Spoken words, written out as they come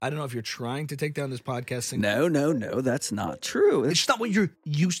I don't know if you're trying to take down this podcast. No, that's not true. It's not what you're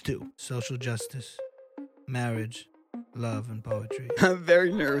used to. Social justice, marriage, love, and poetry. I'm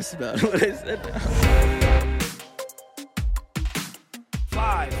very nervous about what I said now.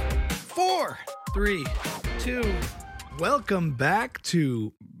 5, 4, 3, 2. Welcome back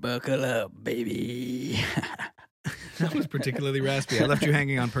to Buckle Up, baby. That was particularly raspy. I left you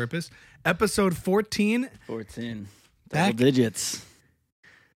hanging on purpose. Episode 14. 14. Back- Double digits.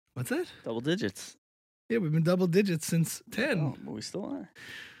 What's that? Double digits. Yeah, we've been double digits since 10. Oh, but we still are.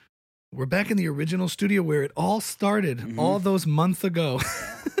 We're back in the original studio where it all started all those months ago.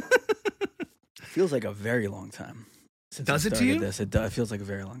 Feels like a very long time. Since Does I it to started you? This. It feels like a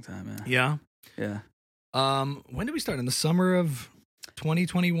very long time, yeah. Yeah. Yeah. When did we start? In the summer of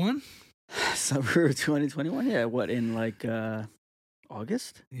 2021? Summer of 2021? Yeah, what, in like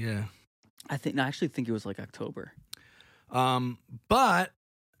August? Yeah. I actually think it was like October. But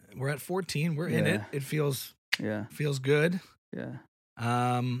we're at 14. We're in it. Yeah. It feels Yeah, good.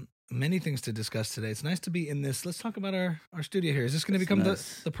 yeah. Many things to discuss today. It's nice to be in this. Let's talk about our studio here. Is this going to become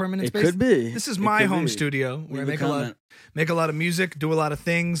nice. the permanent It space? could be. This is It my could home be. studio where I Leave a make a lot comment. of music, do a lot of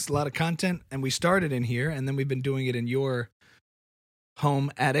things, a lot of content, and we started in here, and then we've been doing it in your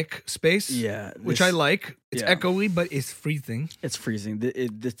home attic space. Yeah. which I like. It's yeah. echoey, but it's freezing. It's freezing.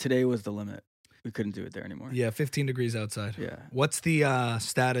 Today was the limit. We couldn't do it there anymore. Yeah, 15 degrees outside. Yeah. What's the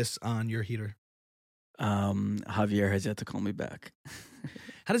status on your heater? Javier has yet to call me back.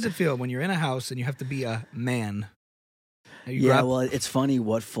 How does it feel when you're in a house and you have to be a man? Well, it's funny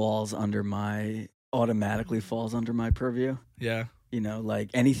what automatically falls under my purview. Yeah. You know, like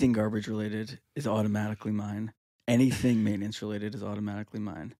anything garbage related is automatically mine. Anything maintenance related is automatically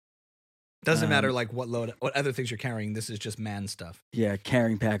mine. Doesn't matter like what other things you're carrying. This is just man stuff. Yeah,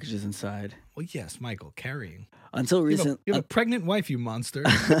 carrying packages inside. Well, yes, Michael, carrying. Until You have recently, a pregnant wife, you monster.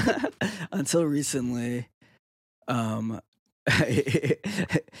 until recently,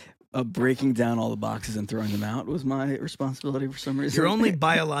 breaking down all the boxes and throwing them out was my responsibility for some reason. You're only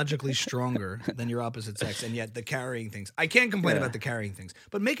biologically stronger than your opposite sex, and yet the carrying things. I can't complain about the carrying things,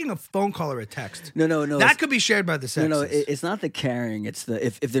 but making a phone call or a text. No. That could be shared by the sexes. No, it's not the carrying. It's the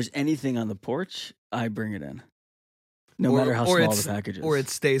if there's anything on the porch, I bring it in. No matter how small the package is. Or it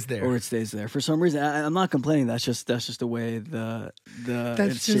stays there. Or it stays there. For some reason, I'm not complaining. That's just the way That's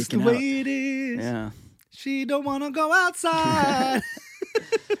it's just the shaken way out. it is. Yeah. She don't want to go outside.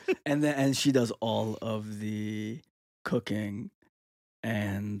 And she does all of the cooking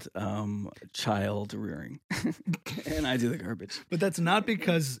and child rearing. And I do the garbage. But that's not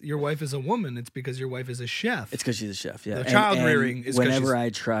because your wife is a woman. It's because your wife is a chef. It's because she's a chef. Yeah. The child rearing is 'cause whenever she's- I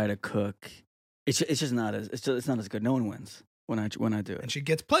try to cook, it's just not as good. No one wins when I do it. And she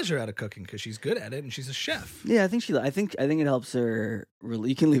gets pleasure out of cooking because she's good at it and she's a chef. Yeah, I think it helps her.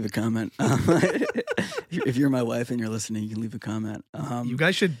 You can leave a comment. If you're my wife and you're listening, you can leave a comment. You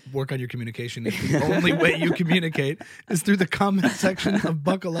guys should work on your communication. If the only way you communicate is through the comment section of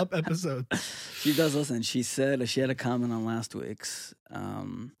Buckle Up episodes. She does listen. She said she had a comment on last week's.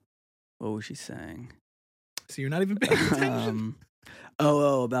 What was she saying? So you're not even paying attention.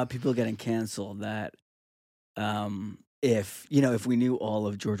 About people getting canceled. That if we knew all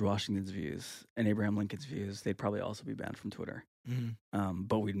of George Washington's views and Abraham Lincoln's views, they'd probably also be banned from Twitter. Mhm.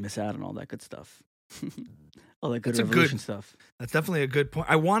 But we'd miss out on all that good stuff. All that good That's revolution stuff. That's definitely a good point.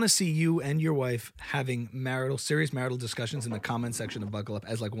 I want to see you and your wife having serious marital discussions in the comment section of Buckle Up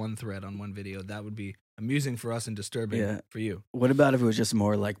as like one thread on one video. That would be amusing for us and disturbing for you. What about if it was just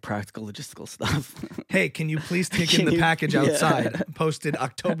more like practical logistical stuff? Hey, can you please take in the package outside? Yeah. Posted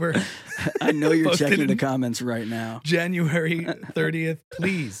October. I know you're Posted checking the in comments right now. January 30th.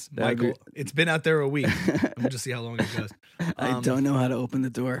 Please, That'd Michael. It's been out there a week. And we'll just see how long it goes. I don't know how to open the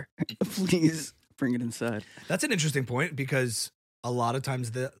door. Please bring it inside. That's an interesting point because a lot of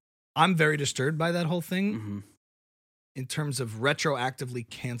times I'm very disturbed by that whole thing. Mm-hmm. In terms of retroactively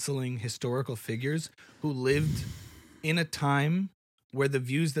canceling historical figures who lived in a time where the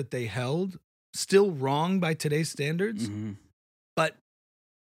views that they held still wrong by today's standards. Mm-hmm. But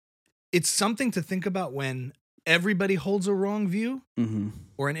it's something to think about when everybody holds a wrong view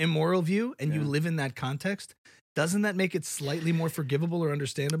or an immoral view and you live in that context. Doesn't that make it slightly more forgivable or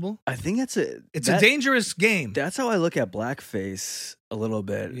understandable? I think it's a dangerous game. That's how I look at blackface a little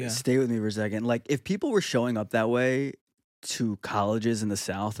bit. Yeah. Stay with me for a second. Like if people were showing up that way to colleges in the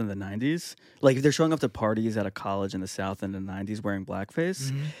South in the 90s, like if they're showing up to parties at a college in the South in the 90s wearing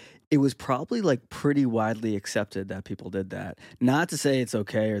blackface, it was probably like pretty widely accepted that people did that. Not to say it's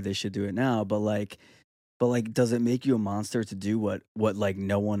okay or they should do it now, but does it make you a monster to do what like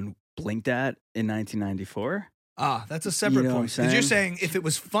no one blinked at in 1994? That's a separate point. Because you're saying if it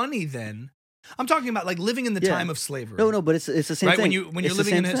was funny then... I'm talking about like living in the time of slavery. No, but it's the same thing. When you're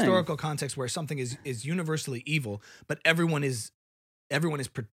living in a historical context where something is universally evil, but everyone is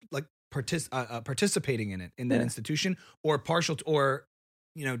participating in it, in that institution, or partial to, or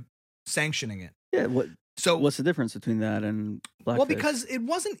sanctioning it. Yeah. What's the difference between that and blackface? Well, because it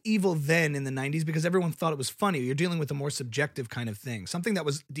wasn't evil then in the 90s because everyone thought it was funny. You're dealing with a more subjective kind of thing. Something that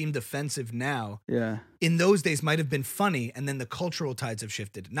was deemed offensive now, in those days might have been funny, and then the cultural tides have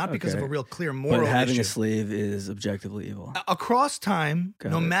shifted. Not because of a real clear moral issue. But having a slave is objectively evil. Across time,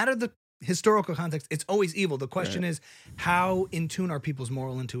 matter the historical context, it's always evil. The question is, how in tune are people's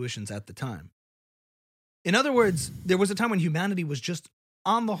moral intuitions at the time? In other words, there was a time when humanity was just,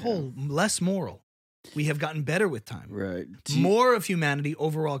 on the whole, less moral. We have gotten better with time. Right. More of humanity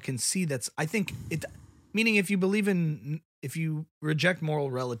overall can see that's, I think, meaning if you reject moral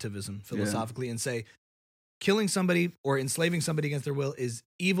relativism philosophically and say killing somebody or enslaving somebody against their will is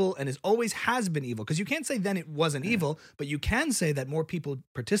evil and always has been evil, because you can't say then it wasn't evil, but you can say that more people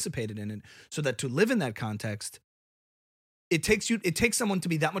participated in it, so that to live in that context, it takes someone to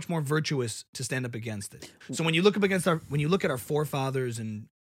be that much more virtuous to stand up against it. So when you look at our forefathers and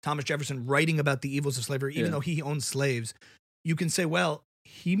Thomas Jefferson writing about the evils of slavery, even though he owned slaves, you can say, well,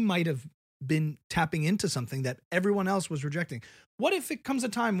 he might have been tapping into something that everyone else was rejecting. What if it comes a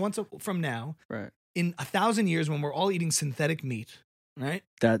time from now, in 1,000 years, when we're all eating synthetic meat, right?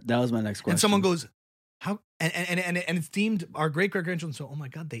 That was my next question. And someone goes, how? And it's deemed our great-great-grandchildren, so, oh my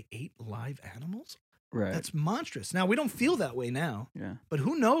God, they ate live animals? Right. That's monstrous. Now, we don't feel that way now. Yeah. But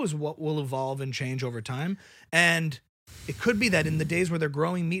who knows what will evolve and change over time. And it could be that in the days where they're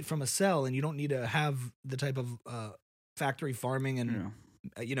growing meat from a cell and you don't need to have the type of factory farming and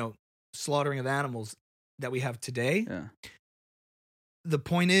slaughtering of animals that we have today. Yeah. The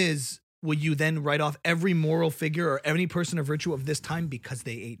point is, will you then write off every moral figure or any person of virtue of this time because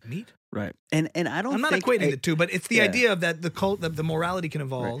they ate meat? Right. And I don't. I'm not equating the two, but it's the idea of that the morality can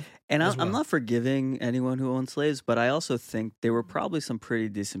evolve. Right. And I'm not forgiving anyone who owned slaves, but I also think there were probably some pretty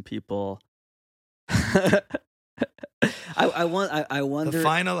decent people. I wonder. The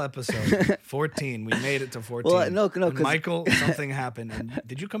final episode, 14. We made it to 14. Well, no, Michael, something happened. And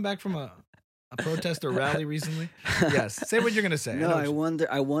did you come back from a protest or rally recently? Yes. Say what you're going to say. No, I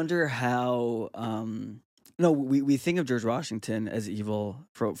wonder how. No, we think of George Washington as evil.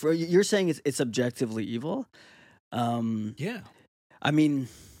 For you're saying it's objectively evil. Yeah. I mean,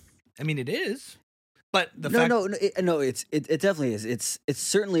 it is. But it definitely is. It's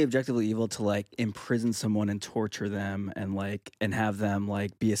certainly objectively evil to like imprison someone and torture them and have them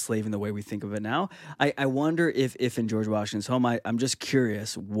like be a slave in the way we think of it now. I wonder if in George Washington's home, I'm just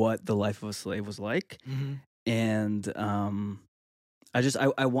curious what the life of a slave was like, and I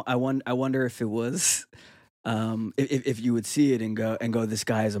wonder if it was if you would see it and go this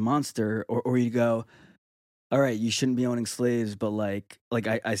guy is a monster, or you go, all right, you shouldn't be owning slaves, but like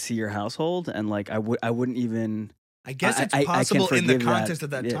I see your household, and like I wouldn't even. I guess it's possible in the context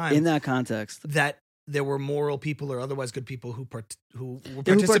of that time. In that context, that there were moral people or otherwise good people who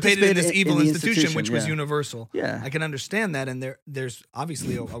participated in this evil institution, which was universal. Yeah, I can understand that, and there's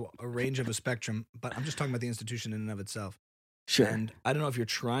obviously a range of a spectrum, but I'm just talking about the institution in and of itself. Sure. And I don't know if you're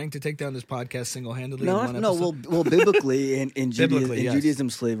trying to take down this podcast single-handedly. No. Well, biblically, in Judaism,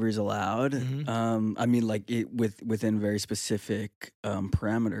 slavery is allowed. Mm-hmm. I mean, like within very specific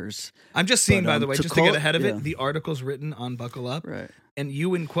parameters. I'm just seeing, by the way, just to get ahead of it, the articles written on Buckle Up, right? And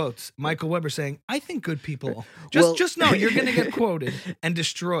you in quotes, Michael Weber saying, "I think good people." Just know you're going to get quoted and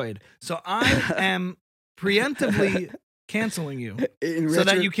destroyed. So I am preemptively canceling you so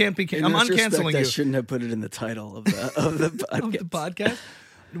that you can't be. I'm uncanceling you. I shouldn't have put it in the title of the podcast. Of the podcast.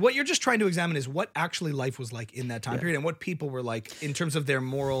 What you're just trying to examine is what actually life was like in that time period and what people were like in terms of their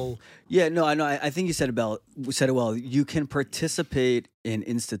moral. Yeah, no, I know. I think you said it well. You can participate in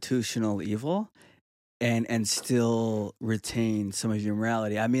institutional evil and still retain some of your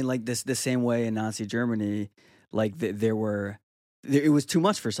morality. I mean, like the same way in Nazi Germany, like it was too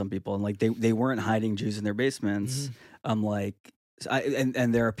much for some people, and like they weren't hiding Jews in their basements. Mm-hmm.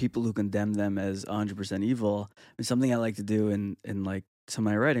 And there are people who condemn them as 100% evil. And something I like to do in like some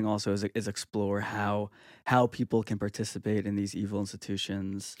of my writing also is explore how people can participate in these evil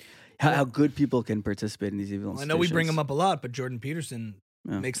institutions, how good people can participate in these evil institutions. I know we bring them up a lot, but Jordan Peterson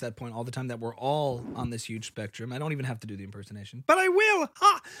makes that point all the time that we're all on this huge spectrum. I don't even have to do the impersonation, but I will.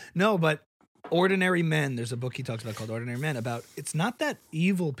 No, but Ordinary Men, there's a book he talks about called Ordinary Men, about it's not that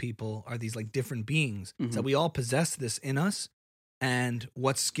evil people are these like different beings. Mm-hmm. It's that we all possess this in us. And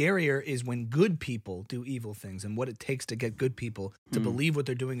what's scarier is when good people do evil things and what it takes to get good people to believe what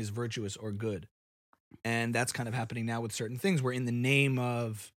they're doing is virtuous or good. And that's kind of happening now with certain things where in the name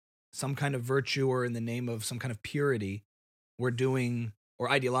of some kind of virtue or in the name of some kind of purity, we're doing,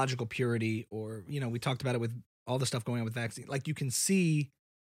 or ideological purity, or, we talked about it with all the stuff going on with vaccine. Like you can see,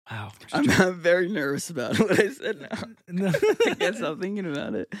 wow. I'm very nervous about what I said now. No. I can't stop thinking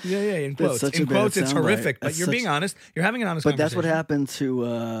about it. Yeah, in quotes. In quotes, it's horrific, but you're being honest. You're having an honest conversation. But that's what happened to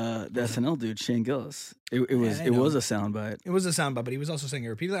the SNL dude, Shane Gillis. It was a soundbite. It was a soundbite, but he was also saying it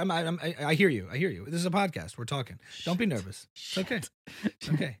repeatedly. I hear you. This is a podcast. We're talking. Don't be nervous. It's okay.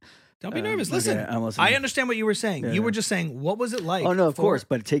 Okay. Don't be nervous. Listen, I understand what you were saying. Yeah. You were just saying, what was it like? Oh, no, of course.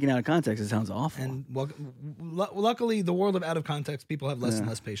 But taken out of context, it sounds awful. And luckily, the world of out of context, people have less and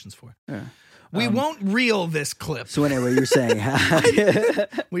less patience for. Yeah. We won't reel this clip. So anyway, you're saying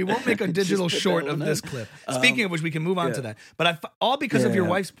we won't make a digital short of this clip. Speaking of which, we can move on to that. But all because of your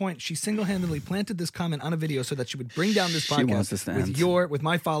wife's point, she single-handedly planted this comment on a video so that she would bring down this podcast. She wants this to end. With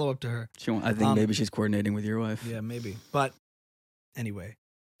my follow-up to her. I think maybe she's coordinating with your wife. Yeah, maybe. But anyway,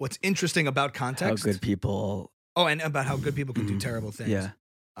 what's interesting about context? How good people. Oh, and about how good people can do terrible things. Yeah.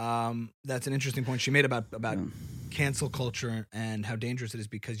 That's an interesting point she made about cancel culture and how dangerous it is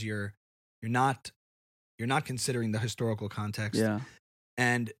because you're not considering the historical context. Yeah.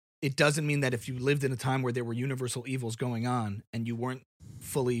 And it doesn't mean that if you lived in a time where there were universal evils going on and you weren't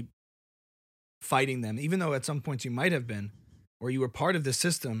fully fighting them, even though at some points you might have been, or you were part of the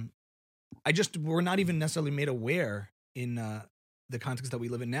system, we're not even necessarily made aware in the context that we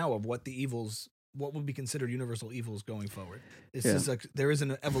live in now of what would be considered universal evils going forward. There is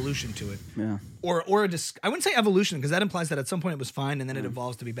an evolution to it. Yeah. Or I wouldn't say evolution because that implies that at some point it was fine and then it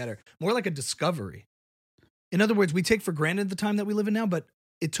evolves to be better. More like a discovery. In other words, we take for granted the time that we live in now, but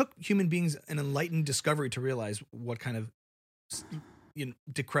it took human beings an enlightened discovery to realize what kind of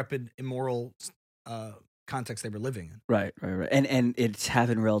decrepit, immoral context they were living in. Right. And it's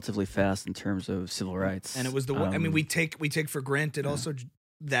happened relatively fast in terms of civil rights. And it was we take for granted also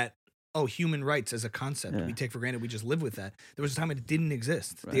that human rights as a concept we take for granted. We just live with that. There was a time it didn't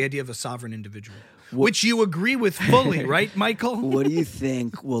exist. Right. The idea of a sovereign individual, which you agree with fully, right, Michael? What do you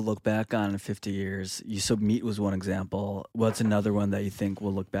think we'll look back on in 50 years? Meat was one example. What's another one that you think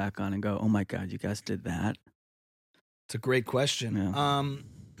we'll look back on and go, oh my God, you guys did that? It's a great question. Yeah.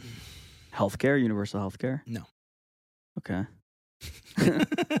 Healthcare, universal healthcare? No. Okay.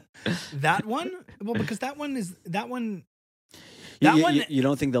 That one? Well, because that one. You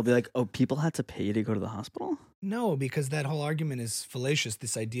don't think they'll be like, oh, people had to pay to go to the hospital? No, because that whole argument is fallacious.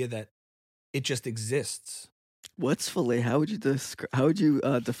 This idea that it just exists. What's fallacious? How would you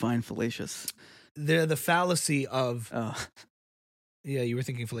define fallacious? They're the fallacy of. Oh. Yeah, you were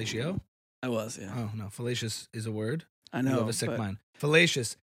thinking fellatio? I was, yeah. Oh no, fallacious is a word. I know. You have a sick mind.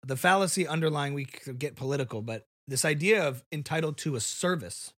 Fallacious. The fallacy underlying, we could get political, but this idea of entitled to a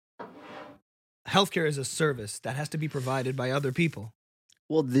service. Healthcare is a service that has to be provided by other people.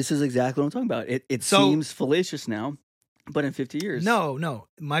 Well, this is exactly what I'm talking about. It seems fallacious now, but in 50 years. No.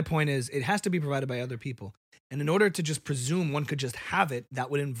 My point is it has to be provided by other people. And in order to just presume one could just have it, that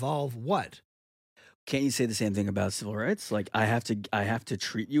would involve what? Can't you say the same thing about civil rights? Like I have to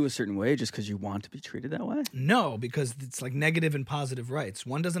treat you a certain way just because you want to be treated that way? No, because it's like negative and positive rights.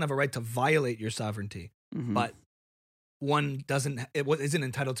 One doesn't have a right to violate your sovereignty, but one isn't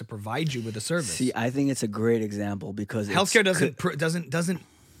entitled to provide you with a service. See, I think it's a great example because healthcare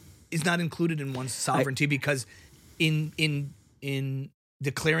is not included in one's sovereignty because in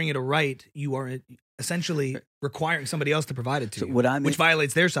declaring it a right, you are essentially requiring somebody else to provide it to you, which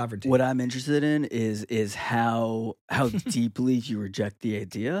violates their sovereignty. What I'm interested in is how deeply you reject the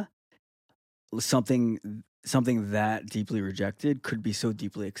idea. Something that deeply rejected could be so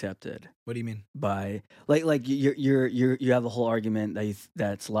deeply accepted. What do you mean? By like you have the whole argument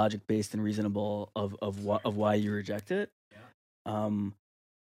that's logic based and reasonable of why you reject it. Yeah.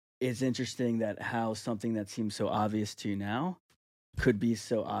 It's interesting that how something that seems so obvious to you now could be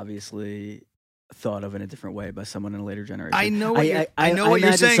so obviously thought of in a different way by someone in a later generation. I know what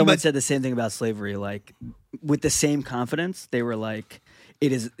you're saying. Someone said the same thing about slavery, like with the same confidence. They were like,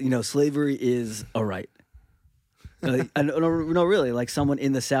 "It is, slavery is a right." No, really. Like someone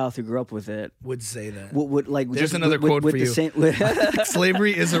in the South who grew up with it would say that. Would There's another quote for you.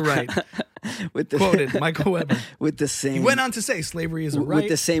 Slavery is a right. Quoted Michael Weber. With the same. He went on to say slavery is a right. With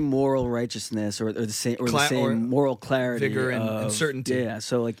the same moral righteousness or the same moral clarity, vigor and certainty. Yeah.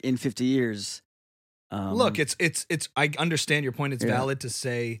 So like in 50 years. Look, it's. I understand your point. It's valid to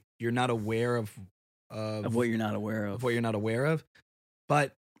say you're not aware of what you're not aware of. Of what you're not aware of,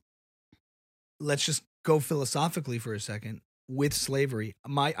 but let's just go philosophically for a second. With slavery,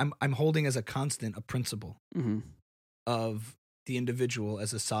 I'm holding as a constant a principle of the individual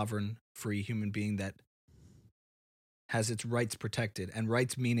as a sovereign, free human being that has its rights protected, and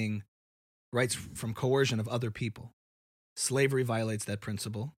rights meaning rights from coercion of other people. Slavery violates that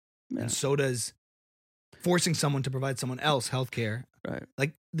principle, and so does forcing someone to provide someone else health care. Right.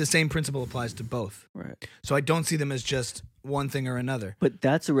 Like the same principle applies to both. Right. So I don't see them as just one thing or another. But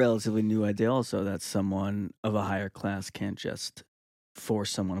that's a relatively new idea also, that someone of a higher class can't just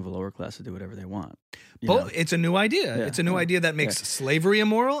force someone of a lower class to do whatever they want. It's a new idea. Yeah. It's a new idea that makes slavery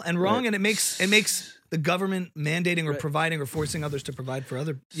immoral and wrong, and it makes the government mandating or providing or forcing others to provide for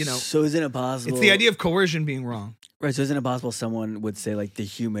other, So isn't it possible? It's the idea of coercion being wrong. Right. So isn't it possible someone would say like the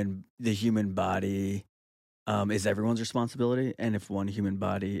human body is everyone's responsibility, and if one human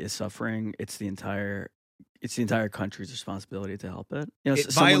body is suffering, it's the entire country's responsibility to help it.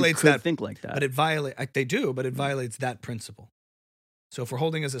 It violates that. Think like that, but it violates that principle. So if we're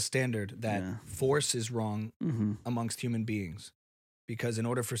holding as a standard that force is wrong amongst human beings, because in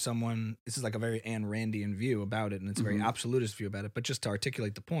order for someone, this is like a very Ayn Randian view about it, and it's a very absolutist view about it. But just to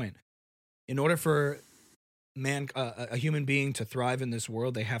articulate the point, in order for a human being to thrive in this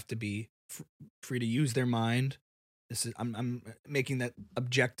world, they have to be free to use their mind. I'm making that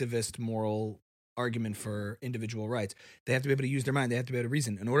objectivist moral argument for individual rights. They have to be able to use their mind. They have to be able to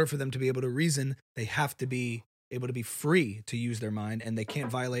reason. In order for them to be able to reason, they have to be able to be free to use their mind, and they can't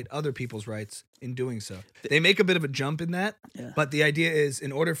violate other people's rights in doing so. They make a bit of a jump in that, but the idea is,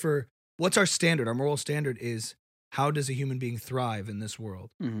 in order for, what's our standard? Our moral standard is, how does a human being thrive in this world?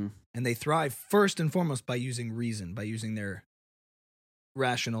 And they thrive first and foremost by using reason, by using their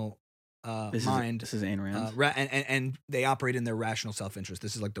rational mind. This is Ayn Rand. And they operate in their rational self-interest.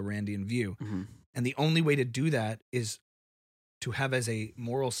 This is like the Randian view. And the only way to do that is to have as a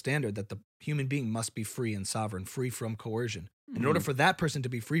moral standard that the human being must be free and sovereign, free from coercion. In order for that person to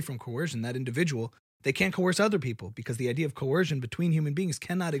be free from coercion, that individual, they can't coerce other people, because the idea of coercion between human beings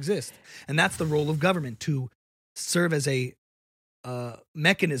cannot exist. And that's the role of government, to serve as a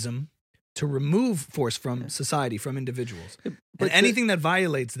mechanism to remove force from society, from individuals. But anything that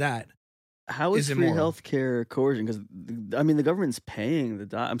violates that, how is free healthcare coercion? Because the government's paying where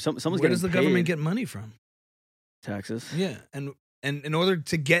does the government get money from? Taxes. Yeah, and in order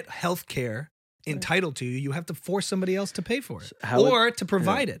to get health care entitled to you, you have to force somebody else to pay for it, to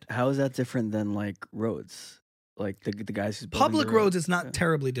provide it. How is that different than like roads? Like the guys who's public roads is not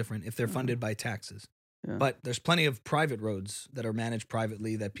terribly different if they're funded by taxes. Yeah. But there's plenty of private roads that are managed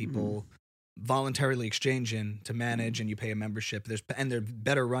privately that people voluntarily exchange in to manage, and you pay a membership. And they're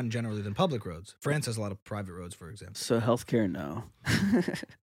better run generally than public roads. France has a lot of private roads, for example. So healthcare, no.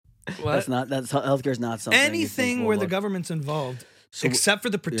 What? Healthcare is not something. Anything where the government's involved, except for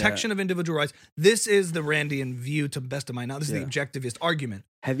the protection of individual rights. This is the Randian view, to the best of my knowledge. This is the objectivist argument.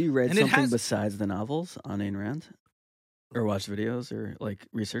 Have you read something besides the novels on Ayn Rand? Or watched videos, or like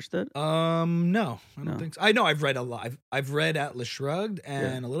researched it? No, I don't think so. I know I've read a lot. I've read Atlas Shrugged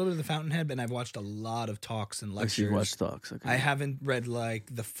and a little bit of The Fountainhead, and I've watched a lot of talks and lectures. You've watched talks. Okay. I haven't read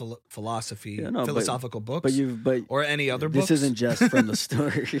like the philosophical books, or any other books. This isn't just from the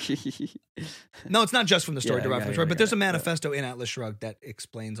story. No, it's not just from the story derived from the story, but there's a manifesto in Atlas Shrugged that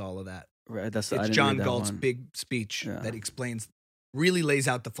explains all of that. Right, it's John Galt's big speech that explains. Really lays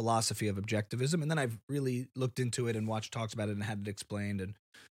out the philosophy of objectivism, and then I've really looked into it and watched talks about it and had it explained and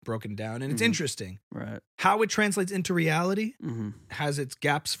broken down, and it's interesting. Right. How it translates into reality has its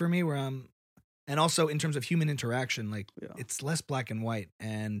gaps for me, and also in terms of human interaction, it's less black and white,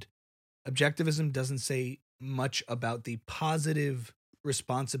 and objectivism doesn't say much about the positive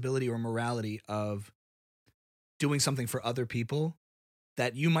responsibility or morality of doing something for other people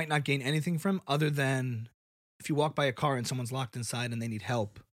that you might not gain anything from, other than if you walk by a car and someone's locked inside and they need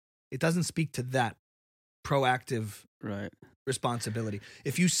help. It doesn't speak to that proactive responsibility.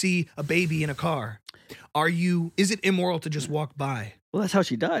 If you see a baby in a car, is it immoral to just walk by? Well, that's how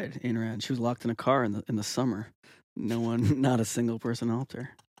she died, Ayn Rand. She was locked in a car in the summer. Not a single person helped her.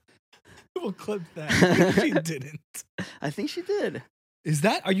 We'll clip that. She didn't. I think she did.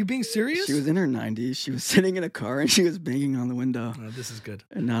 Are you being serious? She was in her 90s. She was sitting in a car and she was banging on the window. Oh, this is good.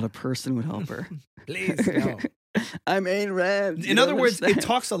 And not a person would help her. Please, no. I'm Ayn Rand. In other words, it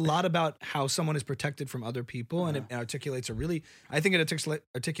talks a lot about how someone is protected from other people, and it articulates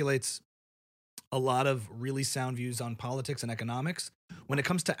articulates a lot of really sound views on politics and economics. When it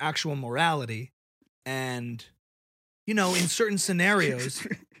comes to actual morality, and, in certain scenarios,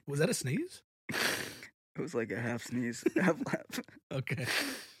 was that a sneeze? It was like a half sneeze, half laugh. Okay.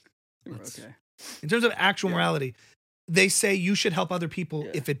 Okay. In terms of actual morality, they say you should help other people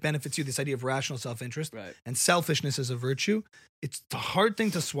if it benefits you. This idea of rational self-interest and selfishness as a virtue. It's a hard thing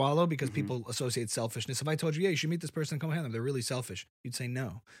to swallow because people associate selfishness. If I told you, you should meet this person and come hang them, they're really selfish, you'd say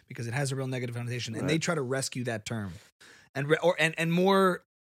no because it has a real negative connotation, and they try to rescue that term. And more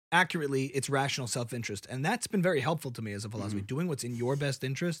accurately, it's rational self-interest, and that's been very helpful to me as a philosophy. Doing what's in your best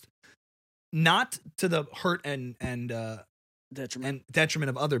interest, not to the hurt and detriment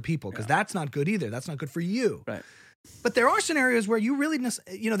of other people, because that's not good either. That's not good for you. Right. But there are scenarios where you really,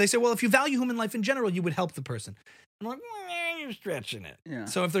 they say, well, if you value human life in general, you would help the person. I'm like, you're stretching it. Yeah.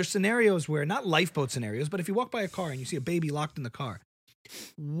 So if there's scenarios where, not lifeboat scenarios, but if you walk by a car and you see a baby locked in the car,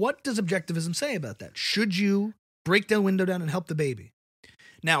 what does objectivism say about that? Should you break the window down and help the baby?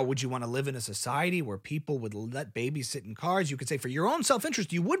 Now, would you want to live in a society where people would let babies sit in cars? You could say for your own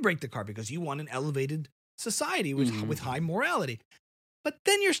self-interest, you would break the car because you want an elevated society with high morality. But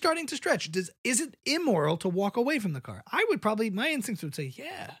then you're starting to stretch. Is it immoral to walk away from the car? My instincts would say,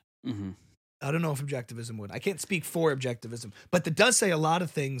 yeah. I don't know if objectivism would. I can't speak for objectivism, but it does say a lot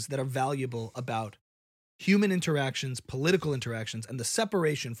of things that are valuable about human interactions, political interactions, and the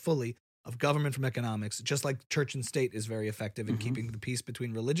separation fully of government from economics. Just like church and state is very effective in keeping the peace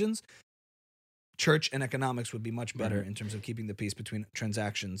between religions, church and economics would be much better in terms of keeping the peace between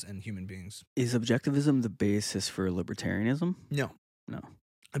transactions and human beings. Is objectivism the basis for libertarianism? No.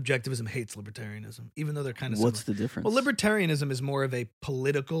 Objectivism hates libertarianism, even though they're kind of similar. What's the difference? Well, libertarianism is more of a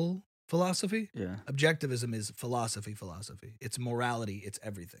political philosophy. Yeah. Objectivism is philosophy. It's morality. It's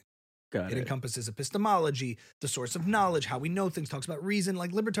everything. Got it. It encompasses epistemology, the source of knowledge, how we know things, talks about reason.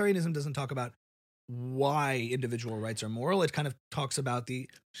 Like libertarianism doesn't talk about why individual rights are moral. It kind of talks about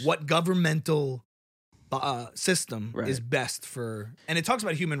what governmental system is best for, and it talks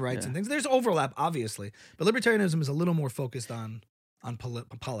about human rights and things. There's overlap, obviously, but libertarianism is a little more focused on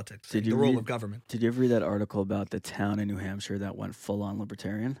politics, the role of government. Did you ever read that article about the town in New Hampshire that went full-on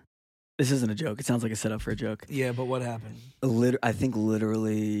libertarian? This isn't a joke. It sounds like a setup for a joke. Yeah, but what happened? I think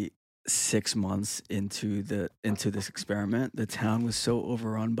literally 6 months into this experiment, the town was so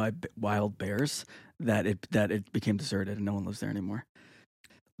overrun by wild bears that it became deserted and no one lives there anymore.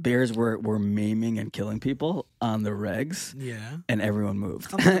 Bears were maiming and killing people on the regs. Yeah. And everyone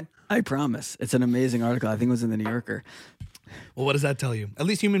moved. I promise. It's an amazing article. I think it was in the New Yorker. Well, what does that tell you? At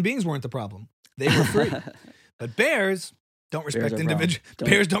least human beings weren't the problem. They were free. But bears don't respect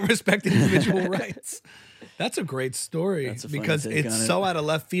individual rights. That's a great story because it's so out of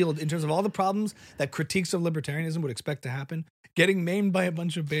left field in terms of all the problems that critiques of libertarianism would expect to happen. Getting maimed by a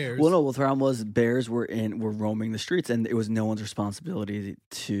bunch of bears. Well, no. The problem was bears were roaming the streets, and it was no one's responsibility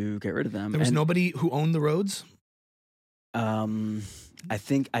to get rid of them. There was nobody who owned the roads. I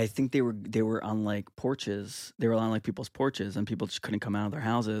think they were on like porches. They were on like people's porches, and people just couldn't come out of their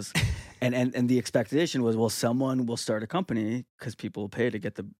houses. and the expectation was, well, someone will start a company because people will pay to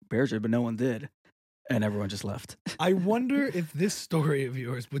get the bears rid, but no one did. And everyone just left. I wonder if this story of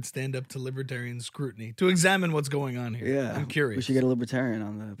yours would stand up to libertarian scrutiny to examine what's going on here. Yeah. I'm curious. We should get a libertarian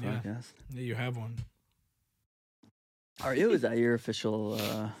on the podcast. Yeah, you have one. Are you? Is that your official...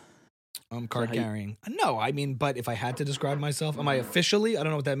 card carrying? No, I mean, but if I had to describe myself, am I officially? I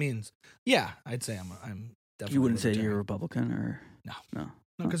don't know what that means. Yeah, I'd say I'm definitely... You wouldn't say you're a Republican or... No,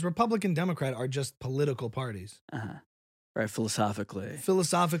 because Republican, Democrat are just political parties. Right, philosophically.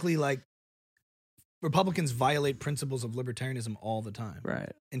 Philosophically, like, Republicans violate principles of libertarianism all the time.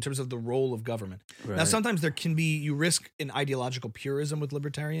 Right. In terms of the role of government. Right. Now, sometimes you risk an ideological purism with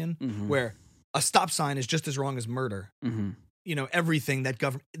libertarian, where a stop sign is just as wrong as murder. Everything that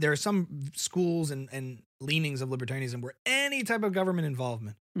there are some schools and leanings of libertarianism where any type of government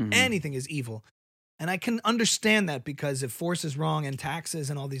involvement, anything is evil. And I can understand that because if force is wrong and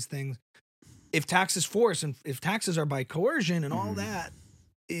taxes and all these things, if tax is force and if taxes are by coercion and all that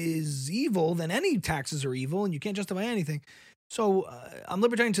is evil, then any taxes are evil and you can't justify anything. So I'm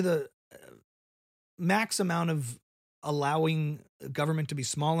libertarian to the max amount of allowing government to be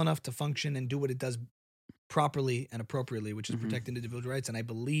small enough to function and do what it does properly and appropriately, which is protect individual rights. And I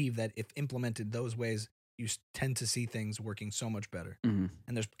believe that if implemented those ways, you tend to see things working so much better. And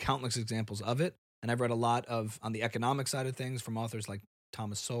there's countless examples of it. And I've read a lot on the economic side of things from authors like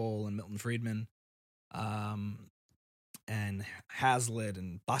Thomas Sowell and Milton Friedman, and Hazlitt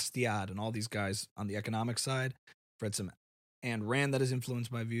and Bastiat and all these guys on the economic side. I've read some Ayn Rand that has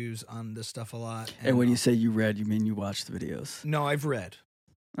influenced my views on this stuff a lot. And when you say you read, you mean you watched the videos? No, I've read.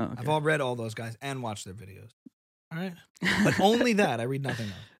 Oh, okay. I've all read all those guys and watched their videos. All right? But only that. I read nothing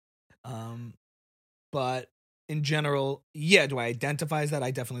else. But in general, do I identify as that?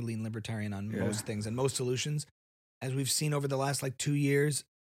 I definitely lean libertarian on most things and most solutions. As we've seen over the last 2 years,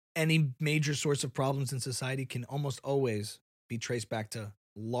 any major source of problems in society can almost always be traced back to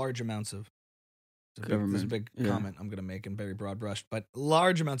large amounts of government. This is a big comment I'm going to make and very broad brushed, but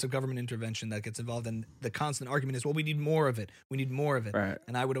large amounts of government intervention that gets involved. And the constant argument is, well, we need more of it. We need more of it. Right.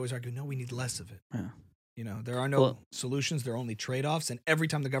 And I would always argue, no, we need less of it. Yeah. You know, there are no solutions. There are only trade-offs. And every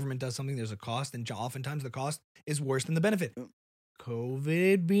time the government does something, there's a cost. And oftentimes the cost is worse than the benefit.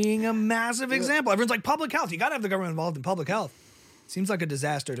 COVID being a massive example. Everyone's like, public health. You got to have the government involved in public health. Seems like a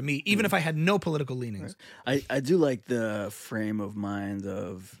disaster to me, even if I had no political leanings. I do like the frame of mind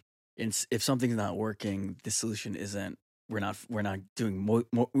of, if something's not working, the solution isn't we're not doing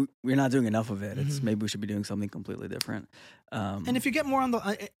we're not doing enough of it. It's maybe we should be doing something completely different. And if you get more on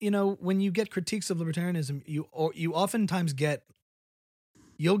the when you get critiques of libertarianism, you oftentimes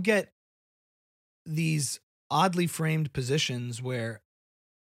you'll get these oddly framed positions where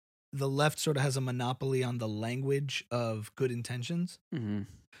the left sort of has a monopoly on the language of good intentions,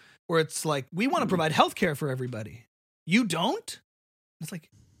 where it's like, we want to provide healthcare for everybody. You don't? It's like,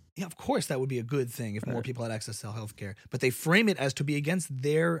 yeah, of course that would be a good thing if more people had access to healthcare. But they frame it as to be against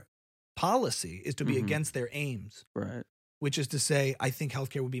their policy, is to be against their aims. Right. Which is to say, I think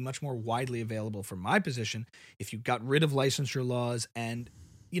healthcare would be much more widely available from my position if you got rid of licensure laws, and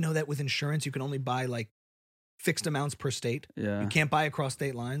you know that with insurance you can only buy like fixed amounts per state. Yeah. You can't buy across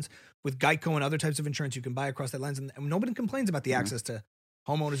state lines. With Geico and other types of insurance, you can buy across state lines, and nobody complains about the access to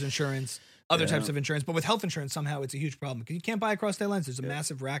homeowners insurance, other types of insurance. But with health insurance, somehow it's a huge problem because you can't buy across state lines. There's a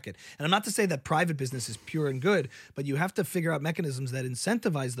massive racket. And I'm not to say that private business is pure and good, but you have to figure out mechanisms that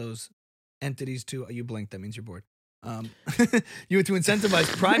incentivize those entities to, you blinked, that means you're bored. You to incentivize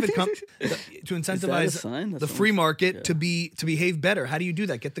to incentivize the free market to behave better. How do you do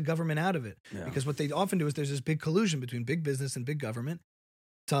that? Get the government out of it. Because what they often do is there's this big collusion between big business and big government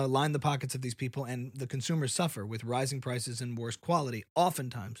to line the pockets of these people, and the consumers suffer with rising prices and worse quality.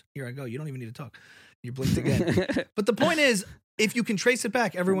 Oftentimes, here I go. You don't even need to talk. You blinked again. But the point is, if you can trace it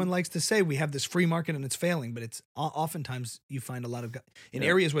back, everyone likes to say we have this free market and it's failing, but it's oftentimes you find a lot of in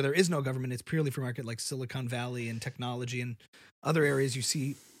areas where there is no government, it's purely free market, like Silicon Valley and technology and other areas. You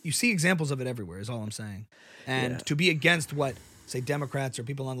see examples of it everywhere. Is all I'm saying. And to be against what, say, Democrats or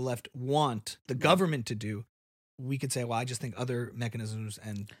people on the left want the government to do, we could say, well, I just think other mechanisms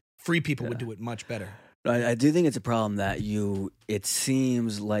and free people would do it much better. I do think it's a problem that it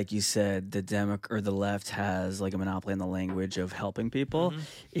seems like you said the left has like a monopoly on the language of helping people.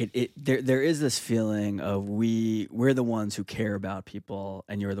 There is this feeling of we're the ones who care about people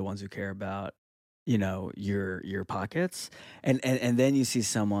and you're the ones who care about, your pockets. And then you see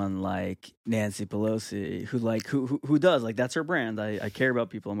someone like Nancy Pelosi who does, like, that's her brand. I care about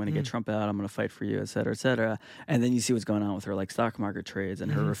people. I'm going to get Trump out. I'm going to fight for you, et cetera, et cetera. And then you see what's going on with her, like, stock market trades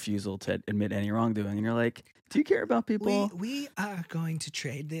and her refusal to admit any wrongdoing. And you're like, do you care about people? We are going to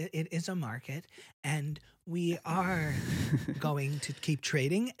trade. It is a market, and we are going to keep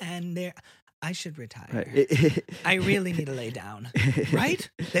trading. And I should retire. Right. I really need to lay down. Right?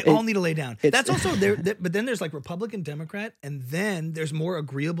 They all need to lay down. That's also there. But then there's like Republican, Democrat, and then there's more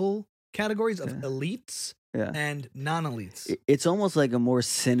agreeable categories of elites and non-elites. It's almost like a more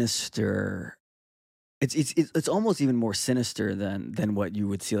sinister. It's almost even more sinister than what you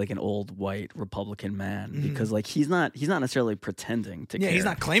would see like an old white Republican man, because like he's not necessarily pretending to care. Yeah, he's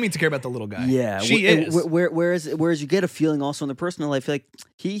not claiming to care about the little guy. Yeah, she is. Whereas you get a feeling also in the personal life, like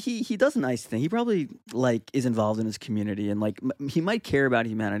he does a nice thing. He probably like is involved in his community, and like he might care about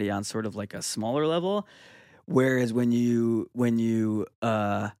humanity on sort of like a smaller level. Whereas when you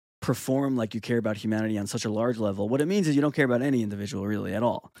perform like you care about humanity on such a large level, what it means is you don't care about any individual really at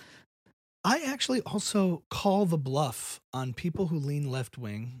all. I actually also call the bluff on people who lean left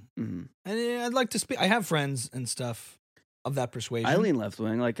wing, and I'd like to speak. I have friends and stuff of that persuasion. I lean left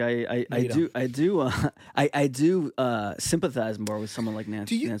wing, like I do sympathize more with someone like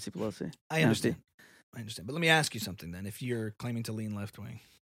Nancy Pelosi. I understand, but let me ask you something then. If you're claiming to lean left wing,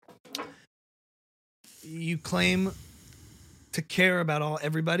 you claim to care about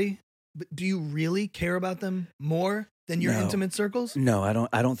everybody, but do you really care about them more than your intimate circles? No,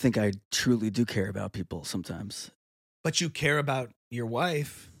 I don't think I truly do care about people sometimes. But you care about your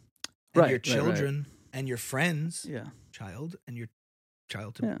wife and your children and your friends, child and your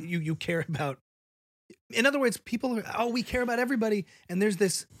child. You care about. In other words, people are, we care about everybody, and there's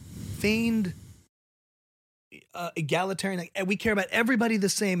this feigned egalitarian, like, we care about everybody the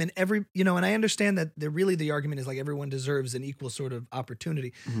same, and and I understand that the argument is like everyone deserves an equal sort of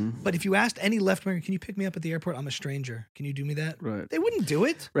opportunity. But if you asked any left winger, can you pick me up at the airport? I'm a stranger. Can you do me that? Right. They wouldn't do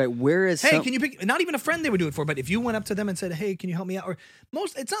it. Right. Whereas, hey, can you pick? Not even a friend they would do it for. But if you went up to them and said, "Hey, can you help me out?" Or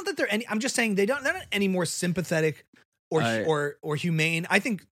it's not that they're any. I'm just saying they're not any more sympathetic or humane. I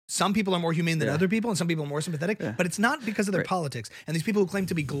think some people are more humane than other people, and some people are more sympathetic, but it's not because of their politics. And these people who claim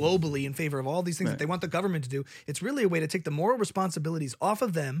to be globally in favor of all these things that they want the government to do, it's really a way to take the moral responsibilities off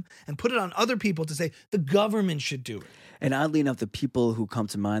of them and put it on other people to say the government should do it. And oddly enough, the people who come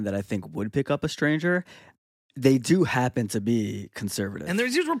to mind that I think would pick up a stranger, they do happen to be conservative. And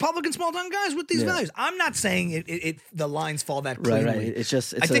there's these Republican small-town guys with these values. I'm not saying the lines fall that cleanly. Right. It's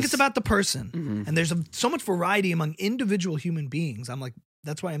just... I think it's about the person. And there's so much variety among individual human beings. I'm like,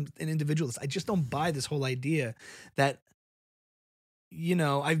 that's why I'm an individualist. I just don't buy this whole idea that, you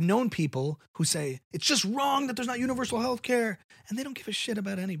know, I've known people who say, it's just wrong that there's not universal health care, and they don't give a shit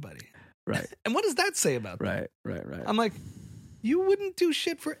about anybody. Right. And what does that say about them? Right. I'm like, you wouldn't do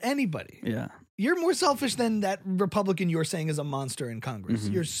shit for anybody. Yeah. You're more selfish than that Republican you're saying is a monster in Congress.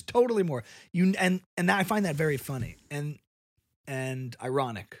 You're totally more. And I find that very funny and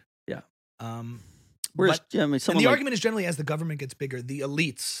ironic. Yeah. But the argument is generally as the government gets bigger, the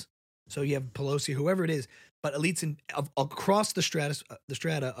elites. So you have Pelosi, whoever it is, but elites across the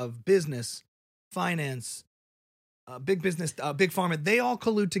strata of business, finance, big business, big pharma, they all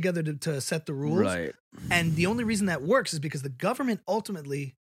collude together to set the rules. Right. And the only reason that works is because the government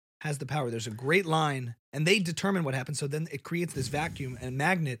ultimately has the power. There's a great line, and they determine what happens. So then it creates this vacuum and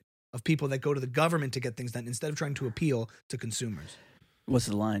magnet of people that go to the government to get things done instead of trying to appeal to consumers. What's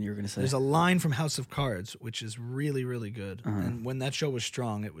the line you were going to say? There's a line from House of Cards, which is really, really good. And when that show was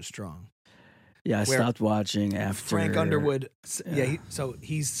strong, it was strong. Yeah, I stopped watching after... Frank Underwood, so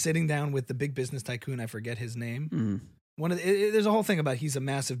he's sitting down with the big business tycoon, I forget his name. There's a whole thing about he's a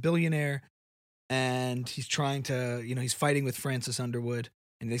massive billionaire, and he's trying to, he's fighting with Francis Underwood,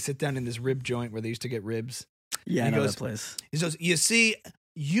 and they sit down in this rib joint where they used to get ribs. Yeah, I know that place. He goes, you see,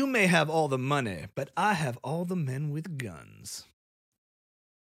 you may have all the money, but I have all the men with guns.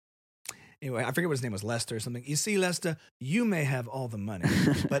 Anyway, I forget what his name was, Lester or something. You see, Lester, you may have all the money,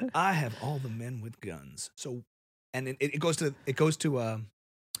 but I have all the men with guns. So, and it goes to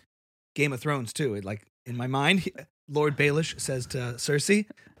Game of Thrones too. Like in my mind, Lord Baelish says to Cersei,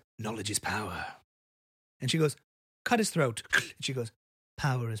 "Knowledge is power," and she goes, "Cut his throat." And she goes,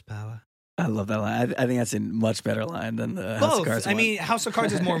 "Power is power." I love that line. I think that's a much better line than the House of Cards one. I mean, House of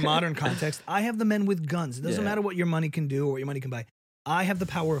Cards is more modern context. I have the men with guns. It doesn't matter what your money can do or what your money can buy. I have the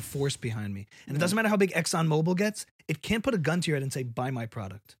power of force behind me. And it doesn't matter how big ExxonMobil gets. It can't put a gun to your head and say, buy my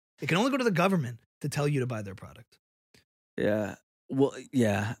product. It can only go to the government to tell you to buy their product. Yeah. Well,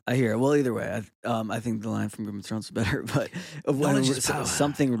 yeah, I hear it. Well, either way, I think the line from Game of Thrones is better. But when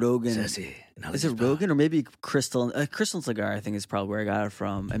something Rogan... Cersei, is it Rogan or maybe Crystal? Crystal Cigar, I think, is probably where I got it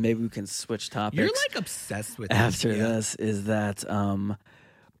from. And maybe we can switch topics. You're like obsessed with after this, is that...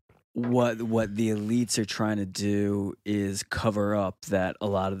 What the elites are trying to do is cover up that a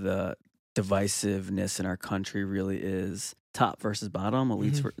lot of the divisiveness in our country really is top versus bottom,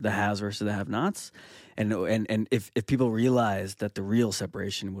 elites, the haves versus the have-nots. And if people realize that the real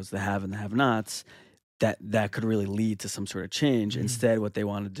separation was the have and the have-nots, that could really lead to some sort of change. Instead, what they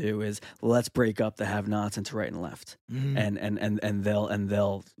want to do is let's break up the have-nots into right and left, and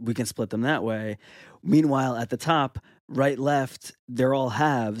they'll we can split them that way. Meanwhile, at the top, right, left, they're all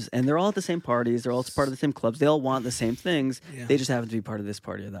haves, and they're all at the same parties. They're all part of the same clubs. They all want the same things. Yeah. They just happen to be part of this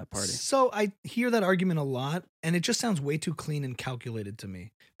party or that party. So I hear that argument a lot, and it just sounds way too clean and calculated to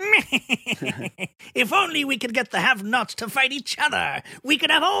me. If only we could get the have-nots to fight each other, we could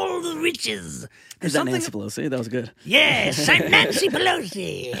have all the riches. Is that Nancy Pelosi? That was good. Yes, I'm Nancy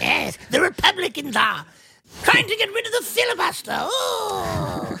Pelosi. Yes, the Republicans are trying to get rid of the filibuster.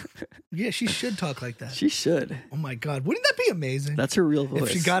 Oh. Yeah, she should talk like that. She should. Oh my God, wouldn't that be amazing? That's her real voice.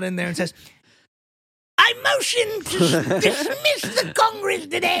 If she got in there and says, I motion to dismiss the Congress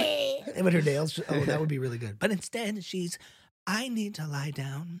today. And with her nails, that would be really good. But instead, I need to lie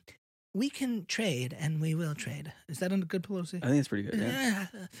down. We can trade, and we will trade. Is that a good Pelosi? I think it's pretty good, yeah.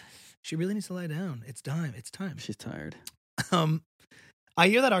 She really needs to lie down. It's time. She's tired. I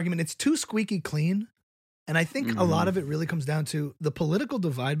hear that argument. It's too squeaky clean. And I think a lot of it really comes down to the political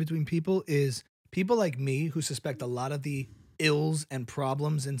divide between people is people like me who suspect a lot of the ills and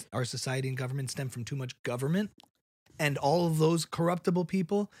problems in our society and government stem from too much government. And all of those corruptible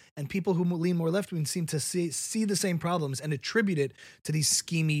people and people who lean more left-wing seem to see the same problems and attribute it to these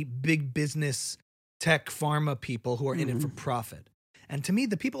schemy, big business, tech, pharma people who are in it for profit. And to me,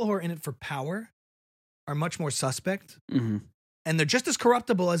 the people who are in it for power are much more suspect. And they're just as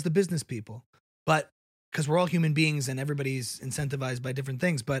corruptible as the business people. But because we're all human beings and everybody's incentivized by different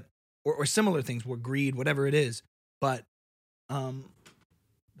things, but or similar things, or greed, whatever it is. But the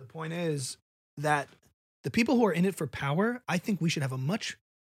point is that the people who are in it for power, I think we should have a much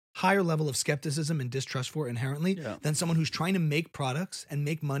higher level of skepticism and distrust for inherently than someone who's trying to make products and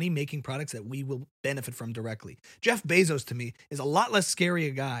make money making products that we will benefit from directly. Jeff Bezos, to me, is a lot less scary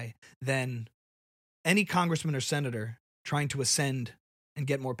a guy than any congressman or senator trying to ascend and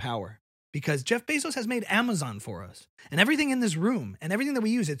get more power. Because Jeff Bezos has made Amazon for us. And everything in this room and everything that we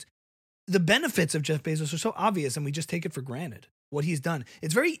use, it's the benefits of Jeff Bezos are so obvious and we just take it for granted, what he's done.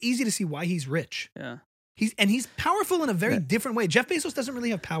 It's very easy to see why he's rich. Yeah. He's powerful in a very different way. Jeff Bezos doesn't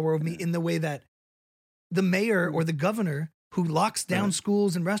really have power over me in the way that the mayor or the governor who locks down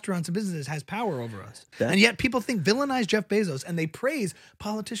schools and restaurants and businesses has power over us. And yet people villainize Jeff Bezos and they praise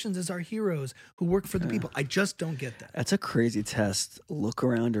politicians as our heroes who work for the people. I just don't get that. That's a crazy test. Look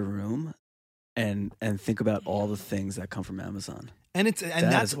around a room and think about all the things that come from Amazon. And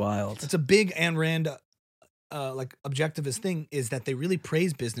that's wild. It's a big Ayn Rand like objectivist thing, is that they really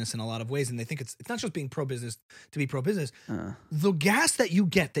praise business in a lot of ways, and they think it's not just being pro-business to be pro-business. The gas that you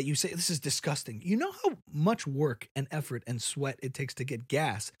get, that you say this is disgusting. You know how much work and effort and sweat it takes to get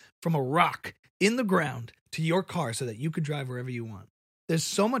gas from a rock in the ground to your car so that you could drive wherever you want. There's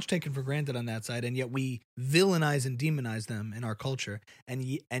so much taken for granted on that side, and yet we villainize and demonize them in our culture,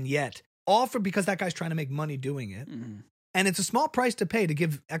 and yet all because that guy's trying to make money doing it. Mm-hmm. And it's a small price to pay to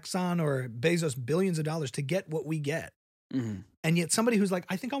give Exxon or Bezos billions of dollars to get what we get. Mm-hmm. And yet somebody who's like,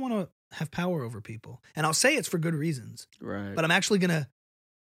 I think I want to have power over people. And I'll say it's for good reasons. Right. But I'm actually going to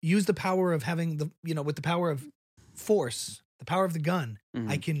use the power of having with the power of force, the power of the gun,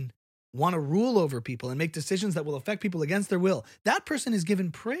 I can want to rule over people and make decisions that will affect people against their will. That person is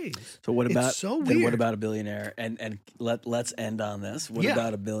given praise. So what about, it's so weird. Then what about a billionaire? And let's end on this. What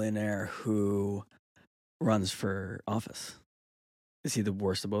about a billionaire who runs for office? Is he the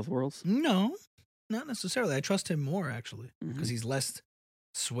worst of both worlds? No, not necessarily. I trust him more, actually, because he's less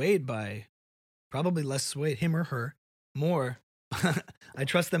swayed by, him or her, more. I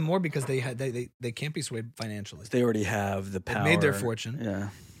trust them more because they can't be swayed financially. They already have the power. They've made their fortune. Yeah.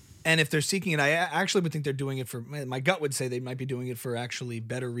 And if they're seeking it, I actually would think they're doing it for, my gut would say they might be doing it for actually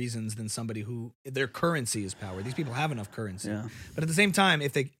better reasons than somebody who, their currency is power. These people have enough currency. Yeah. But at the same time,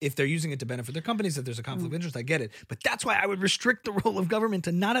 if they're using it to benefit their companies, if there's a conflict of interest, I get it. But that's why I would restrict the role of government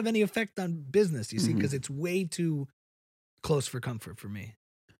to not have any effect on business, you see, because it's way too close for comfort for me.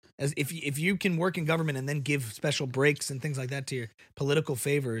 As if you can work in government and then give special breaks and things like that to your political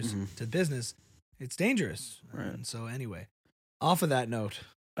favors to business, it's dangerous. Right. And so anyway, off of that note,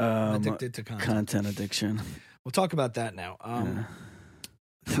 I'm addicted to content. Content addiction. We'll talk about that now.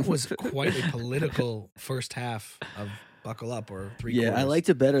 That was quite a political first half of Buckle Up, or 3 quarters. I liked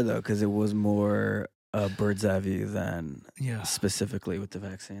it better though because it was more bird's eye view than specifically with the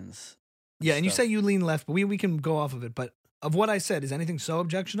vaccines. Yeah, and you say you lean left, but we can go off of it. But of what I said, is anything so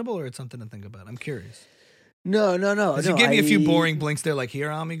objectionable, or it's something to think about? I'm curious. No. You gave me a few boring blinks there, like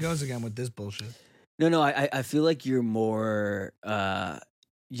here Ami goes again with this bullshit. No. I feel like you're more.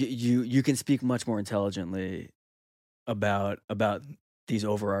 You can speak much more intelligently about these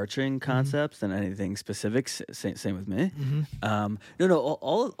overarching concepts than anything specific. Same with me. No.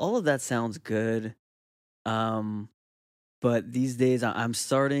 All of that sounds good. But these days I'm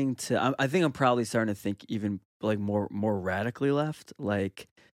starting to. I think I'm probably starting to think even like more radically left. Like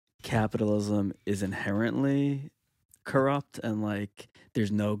capitalism is inherently corrupt and like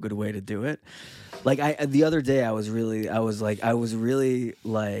there's no good way to do it. Like the other day I was really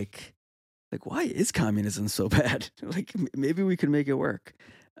like why is communism so bad? Like maybe we could make it work.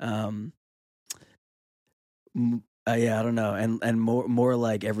 I don't know. And more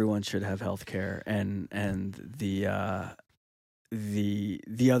like everyone should have healthcare and the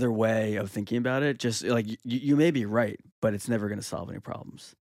other way of thinking about it, just like you may be right, but it's never going to solve any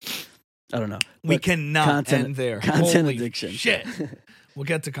problems. I don't know. We cannot end there. Content Holy addiction. Shit. We'll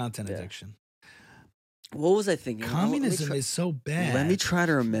get to content addiction. What was I thinking? Communism is so bad. Let me try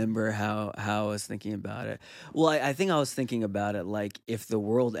to remember how I was thinking about it. Well, I think I was thinking about it like if the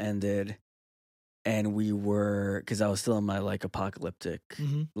world ended and we were, because I was still in my like apocalyptic,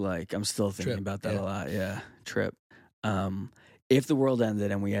 like I'm still thinking about that a lot. Yeah, trip. If the world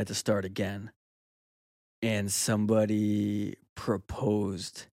ended and we had to start again and somebody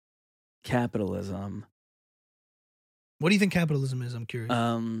proposed capitalism. What do you think capitalism is? I'm curious.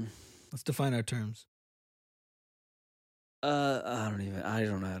 Let's define our terms. I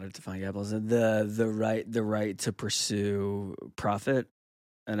don't know how to define capitalism. The right to pursue profit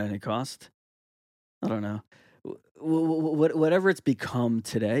at any cost. I don't know. Whatever it's become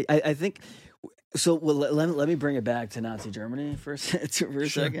today. I think. So let me bring it back to Nazi Germany for a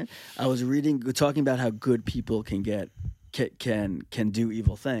second. I was talking about how good people can do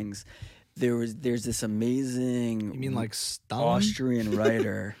evil things. there's this amazing. You mean like Stalin? Austrian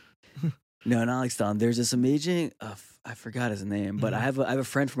writer? No, not like Stalin. There's this amazing. I forgot his name, but I have a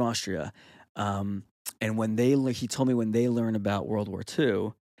friend from Austria, and he told me when they learn about World War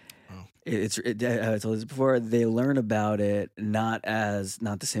II. I told this before. They learn about it not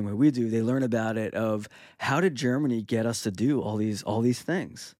the same way we do. They learn about it of how did Germany get us to do all these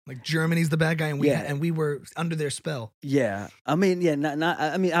things? Like Germany's the bad guy, and we were under their spell. Yeah, I mean, yeah, not.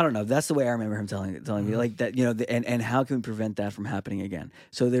 I mean, I don't know. That's the way I remember him telling me like that. You know, and how can we prevent that from happening again?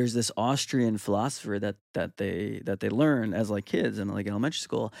 So there's this Austrian philosopher that they learn as like kids in like elementary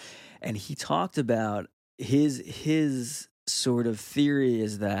school, and he talked about his sort of theory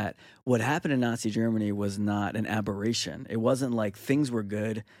is that what happened in Nazi Germany was not an aberration. It wasn't like things were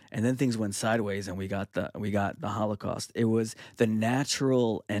good and then things went sideways and we got the Holocaust. It was the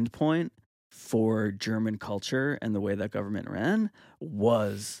natural endpoint for German culture and the way that government ran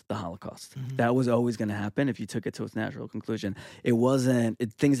was the Holocaust. Mm-hmm. That was always going to happen if you took it to its natural conclusion. It wasn't.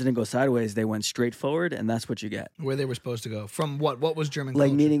 Things didn't go sideways. They went straight forward, and that's what you get. Where they were supposed to go from what? What was German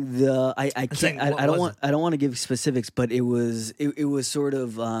like culture? Meaning the I don't want to give specifics, but it was sort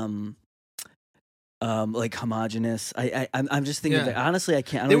of like homogenous. I'm just thinking. That, honestly, I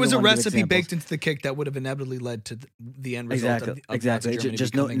can't. There was a recipe baked into the cake that would have inevitably led to the end result of exactly. Nazi Germany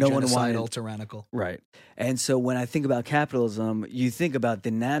just becoming no one wanted tyrannical. Right. And so when I think about capitalism, you think about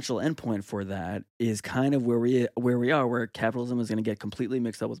the natural endpoint for that is kind of where we are, where capitalism is going to get completely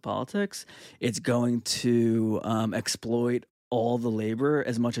mixed up with politics. It's going to exploit all the labor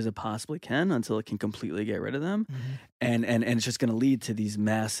as much as it possibly can until it can completely get rid of them, and it's just going to lead to these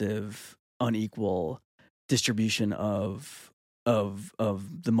massive unequal distribution of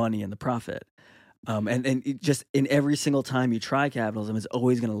the money and the profit. And it just in every single time you try capitalism, it's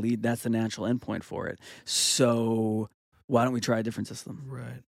always going to lead. That's the natural endpoint for it. So why don't we try a different system?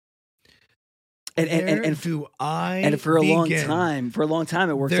 Right. And for a long time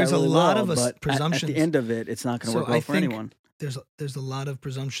it works out really well. There's a lot of presumptions. At the end of it, it's not going to work well for anyone. There's a lot of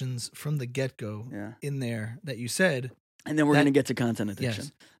presumptions from the get-go in there that you said. And then we're going to get to content addiction.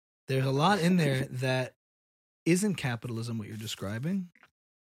 Yes. There's a lot in there that isn't capitalism, what you're describing.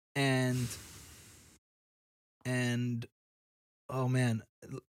 And oh man,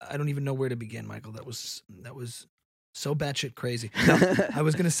 I don't even know where to begin, Michael. That was so batshit crazy. No, I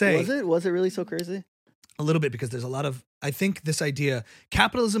was going to say. Was it really so crazy? A little bit, because there's a lot of, I think this idea,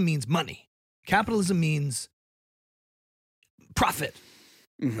 capitalism means money. Capitalism means profit.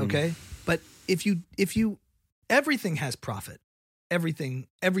 Mm-hmm. Okay? But if you, everything has profit.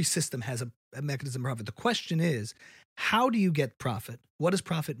 Every system has a mechanism of profit. The question is, how do you get profit? What does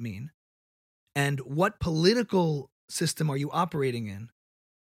profit mean? And what political system are you operating in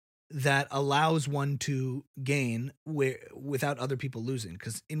that allows one to gain without other people losing?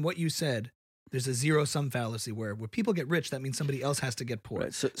 Because in what you said, there's a zero-sum fallacy where people get rich, that means somebody else has to get poor.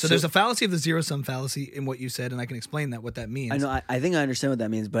 Right. So there's a fallacy of the zero-sum fallacy in what you said, and I can explain what that means. I know. I think I understand what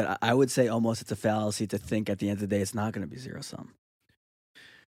that means, but I would say almost it's a fallacy to think at the end of the day it's not going to be zero-sum.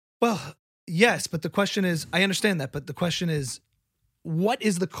 Well, yes, but the question is, I understand that, but the question is, what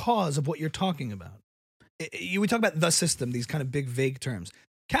is the cause of what you're talking about? We talk about the system, these kind of big, vague terms.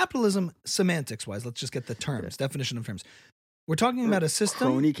 Capitalism, semantics-wise, let's just get the terms, definition of terms. We're talking about a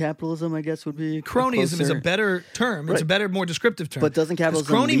system. Crony capitalism, I guess, would be cronyism is a better term. It's a better, more descriptive term. But doesn't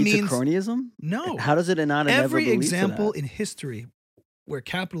capitalism lead to cronyism? No. How does it not inevitably Every example in history where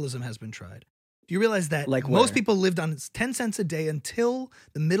capitalism has been tried. Do you realize that most people lived on 10 cents a day until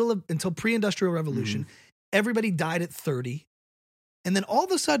pre-industrial revolution? Everybody died at 30. And then all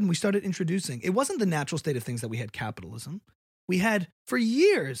of a sudden we started introducing, it wasn't the natural state of things that we had capitalism. We had, for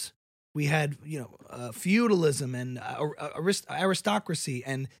years, feudalism and aristocracy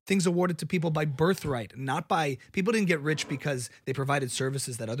and things awarded to people by birthright, people didn't get rich because they provided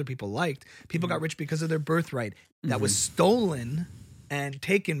services that other people liked. People got rich because of their birthright that was stolen and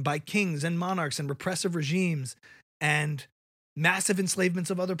taken by kings and monarchs and repressive regimes and massive enslavements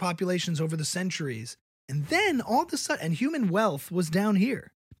of other populations over the centuries. And then all of a sudden, and human wealth was down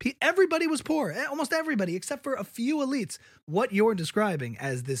here. Everybody was poor, almost everybody, except for a few elites. What you're describing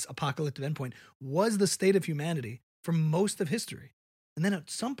as this apocalyptic endpoint was the state of humanity for most of history. And then at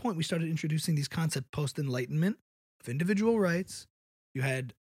some point, we started introducing these concepts post-Enlightenment of individual rights. You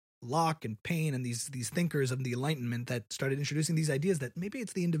had Locke and Paine and these thinkers of the Enlightenment that started introducing these ideas that maybe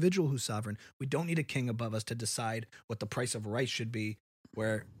it's the individual who's sovereign. We don't need a king above us to decide what the price of rice should be,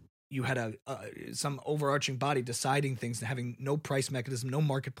 where you had some overarching body deciding things and having no price mechanism, no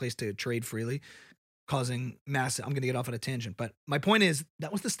marketplace to trade freely, causing massive. I'm going to get off on a tangent, but my point is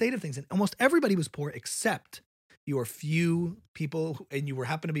that was the state of things, and almost everybody was poor except you were few people, and you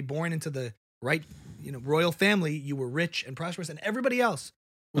happen to be born into the right, royal family, you were rich and prosperous, and everybody else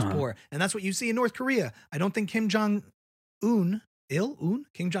was poor. And that's what you see in North Korea. I don't think Kim Jong-un,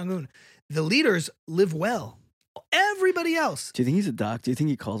 the leaders live well. Everybody else. Do you think he's a doctor? Do you think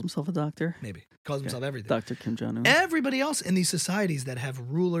he calls himself a doctor? Maybe. Calls himself everything. Dr. Kim Jong-un. Everybody else in these societies that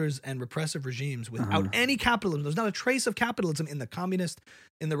have rulers and repressive regimes without any capitalism, there's not a trace of capitalism in the Communist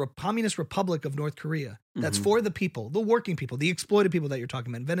Republic of North Korea. That's for the people, the working people, the exploited people that you're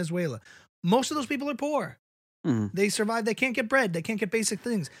talking about in Venezuela. Most of those people are poor. They survive. They can't get bread. They can't get basic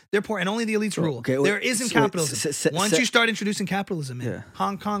things. They're poor, and only the elites rule. Okay, there isn't capitalism. Once you start introducing capitalism,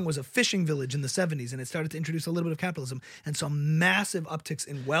 Hong Kong was a fishing village in the 70s, and it started to introduce a little bit of capitalism, and saw massive upticks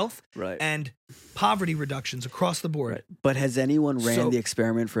in wealth and poverty reductions across the board. Right. But has anyone ran the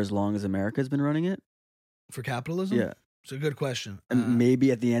experiment for as long as America's been running it? For capitalism? Yeah. It's a good question. And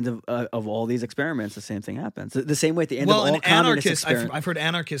maybe at the end of all these experiments, the same thing happens. The same way at the end of all communist experiments. I've heard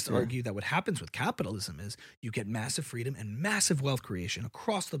anarchists argue that what happens with capitalism is you get massive freedom and massive wealth creation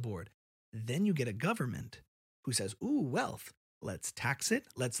across the board. Then you get a government who says, "Ooh, wealth. Let's tax it.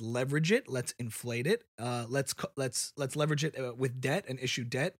 Let's leverage it. Let's inflate it. Let's leverage it with debt and issue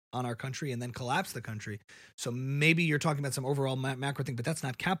debt on our country and then collapse the country." So maybe you're talking about some overall macro thing, but that's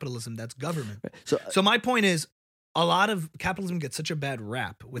not capitalism. That's government. Right. So my point is, a lot of capitalism gets such a bad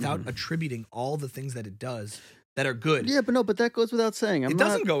rap without attributing all the things that it does that are good. Yeah, but that goes without saying. It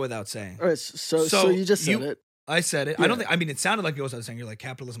doesn't go without saying. All right, so you just said it. I said it. Yeah. It sounded like it goes without saying. You're like,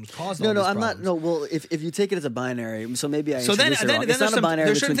 capitalism was caused. No, all these I'm problems. not. No, well, if you take it as a binary, so maybe I. So then it's not a binary.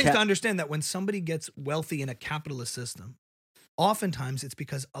 There's certain things to understand that when somebody gets wealthy in a capitalist system, oftentimes it's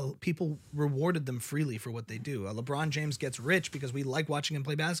because people rewarded them freely for what they do. LeBron James gets rich because we like watching him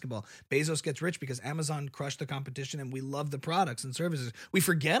play basketball. Bezos gets rich because Amazon crushed the competition and we love the products and services. We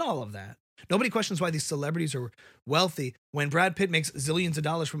forget all of that. Nobody questions why these celebrities are wealthy. When Brad Pitt makes zillions of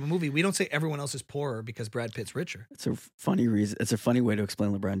dollars from a movie, we don't say everyone else is poorer because Brad Pitt's richer. It's a funny reason. It's a funny way to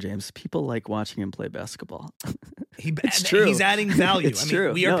explain LeBron James. People like watching him play basketball. It's true. He's adding value. It's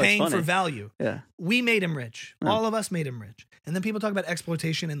true. We are paying for value. Yeah. We made him rich. All of us made him rich. And then people talk about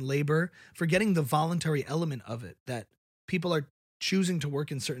exploitation and labor, forgetting the voluntary element of it, that people are choosing to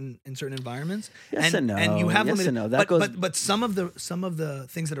work in certain environments. Yes and no. And you have limited. No. But some of the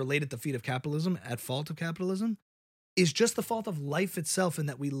things that are laid at the feet of capitalism, at fault of capitalism, is just the fault of life itself, in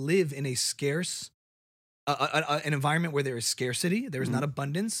that we live in a scarce, an environment where there is scarcity, there is not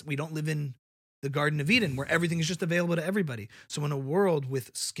abundance. We don't live in the Garden of Eden, where everything is just available to everybody. So in a world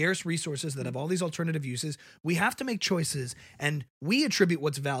with scarce resources that have all these alternative uses, we have to make choices, and we attribute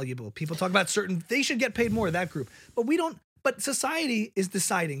what's valuable. People talk about they should get paid more, that group. But we don't. But society is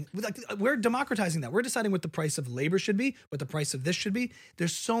deciding. We're democratizing that. We're deciding what the price of labor should be, what the price of this should be.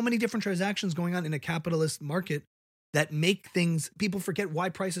 There's so many different transactions going on in a capitalist market that make things, people forget why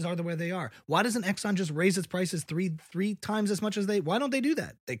prices are the way they are. Why doesn't Exxon just raise its prices three times as much as why don't they do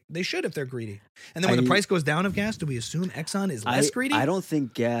that? They should if they're greedy. And then when the price goes down of gas, do we assume Exxon is less greedy? I don't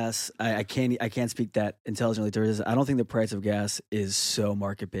think gas, I can't speak that intelligently towards this. I don't think the price of gas is so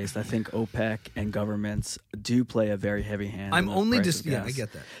market based. I think OPEC and governments do play a very heavy hand. I'm only I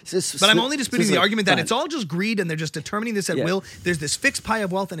get that. But I'm only disputing the argument that it's all just greed and they're just determining this at will. There's this fixed pie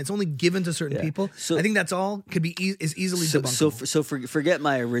of wealth and it's only given to certain people. So I think that's all could be is easily debunkable. So forget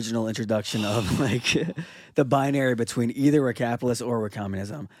my original introduction of like the binary between either we're capitalist or we're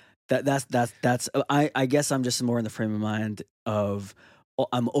communism. That's I guess I'm just more in the frame of mind of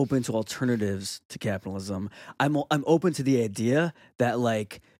I'm open to alternatives to capitalism. I'm open to the idea that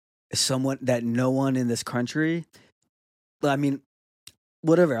like no one in this country, I mean,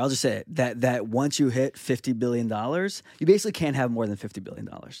 whatever, I'll just say it, that once you hit $50 billion, you basically can't have more than $50 billion.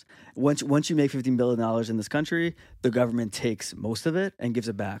 Once you make $15 billion in this country, the government takes most of it and gives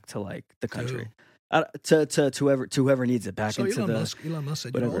it back to like the country. To whoever needs it back into Elon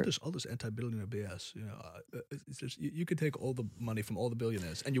Musk said, all this anti-billionaire BS. It's just, you could take all the money from all the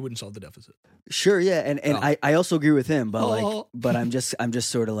billionaires and you wouldn't solve the deficit. Sure, yeah, and I also agree with him, but but I'm just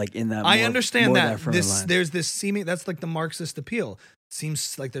sort of like in that. I understand that there's this seeming that's like the Marxist appeal. It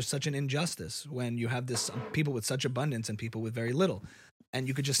seems like there's such an injustice when you have this people with such abundance and people with very little, and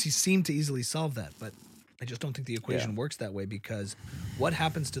you could just seem to easily solve that, but I just don't think the equation works that way, because what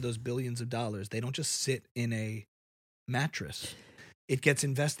happens to those billions of dollars? They don't just sit in a mattress. It gets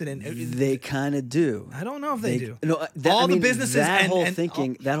invested in. They kind of do. I don't know if they do. No, the businesses. That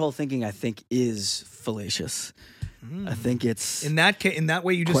whole thinking, I think, is fallacious. I think it's in that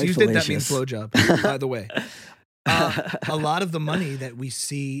way you just used fallacious. It. That means blowjob. By the way, a lot of the money that we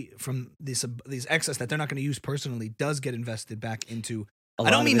see from these excess that they're not going to use personally does get invested back into. I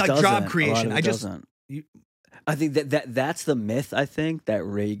don't mean like job creation. I think that's the myth, I think, that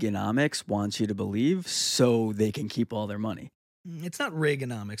Reaganomics wants you to believe so they can keep all their money. It's not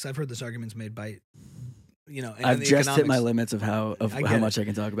Reaganomics. I've heard this argument's made by, I've just hit my limits of how much I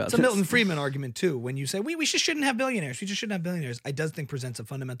can talk about. It's a Milton Friedman argument too. When you say we just shouldn't have billionaires, we just shouldn't have billionaires. I does think presents a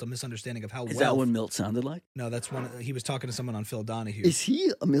fundamental misunderstanding of how. Is that what Milt sounded like? No, that's one. He was talking to someone on Phil Donahue. Is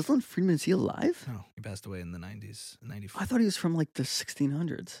he Milton Friedman? Is he alive? No, he passed away in the 90s, 94. I thought he was from like the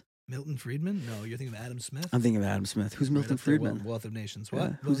 1600s. Milton Friedman? No, you're thinking of Adam Smith. I'm thinking of Adam Smith. Who's Milton Friedman? Wealth of Nations. What?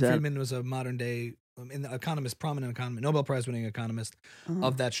 Yeah, Milton Friedman was a modern day prominent economist, Nobel Prize winning economist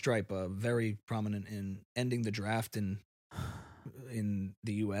of that stripe. Very prominent in ending the draft in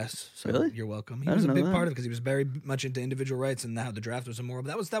the U.S. So really? You're welcome. He was a big part of it because he was very much into individual rights and how the draft was immoral.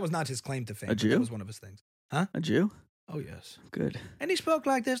 But that was not his claim to fame. A Jew? That was one of his things. Huh? A Jew? Oh yes. Good. And he spoke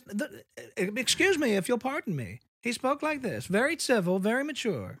like this. Excuse me, if you'll pardon me. He spoke like this, very civil, very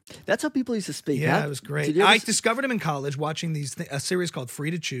mature. That's how people used to speak. Yeah, it was great. I discovered him in college watching a series called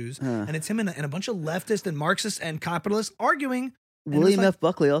Free to Choose, and it's him and a bunch of leftists and Marxists and capitalists arguing. William F.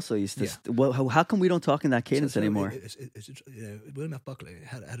 Buckley also used to. Well, how come we don't talk in that cadence anymore? William F. Buckley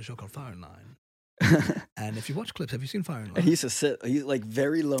had a show called Fire and Line. And if you watch clips, have you seen Fire and Line? He used to sit. He's like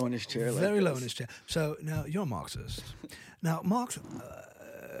very low in his chair. Very low in his chair. So now you're a Marxist. Now Marx.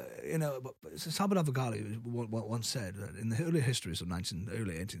 Salvador Vigali once said that in the early histories of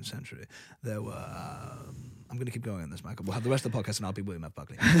early 18th century, there were. I'm going to keep going on this, Michael. We'll have the rest of the podcast, and I'll be William F.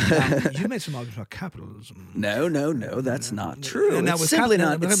 Buckley. You made some arguments about capitalism. No, that's not true. It's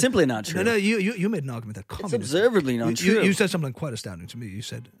simply not true. No, you made an argument that communism. It's observably not true. You said something quite astounding to me. You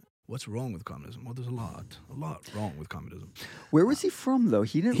said, "What's wrong with communism?" Well, there's a lot wrong with communism. Where was he from, though?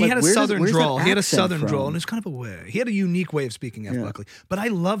 He didn't. He had a southern drawl. He had a southern drawl, and it's kind of a way. He had a unique way of speaking, F. Buckley. But I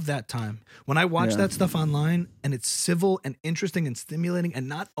love that time when I watch that stuff online, and it's civil and interesting and stimulating, and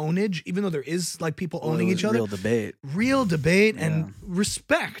not ownage. Even though there is like people owning each other, real debate, and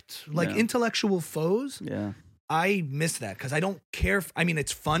respect, like intellectual foes. Yeah, I miss that because I don't care.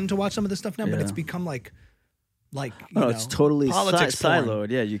 It's fun to watch some of this stuff now, but it's become like it's totally politics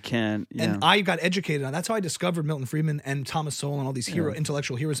siloed. Yeah, you can't. Yeah. And I got educated on. That's how I discovered Milton Friedman and Thomas Sowell and all these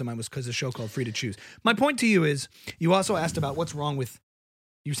intellectual heroes of mine was because of a show called Free to Choose. My point to you is, you also asked about what's wrong with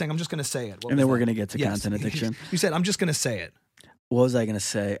you saying I'm just going to say it, and then we're going to get to content addiction. You said I'm just going to say it. What was I going to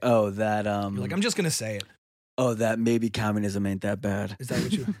say? Oh, that You're like I'm just going to say it. Oh, that maybe communism ain't that bad. Is that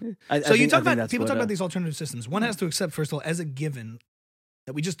what you? So you talk about people talk about these alternative systems. One has to accept first of all as a given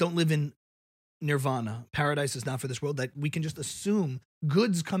that we just don't live in nirvana. Paradise is not for this world. That we can just assume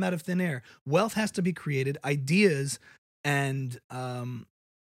goods come out of thin air. Wealth has to be created. Ideas and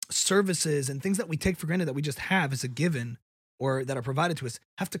services and things that we take for granted that we just have as a given or that are provided to us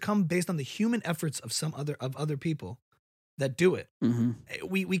have to come based on the human efforts of other people that do it. Mm-hmm.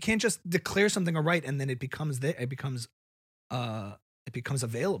 We can't just declare something a right and then it becomes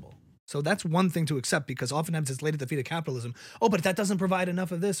available. So that's one thing to accept because oftentimes it's laid at the feet of capitalism. Oh, but that doesn't provide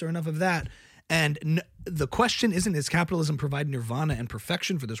enough of this or enough of that. And the question isn't, is capitalism provide nirvana and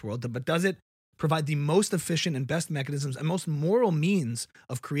perfection for this world, but does it provide the most efficient and best mechanisms and most moral means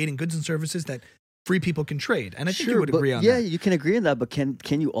of creating goods and services that free people can trade? And I think you would agree on that. Yeah, you can agree on that, but can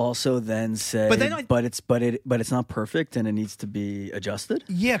you also then say, but it's not perfect and it needs to be adjusted?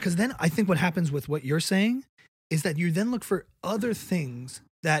 Yeah, because then I think what happens with what you're saying is that you then look for other things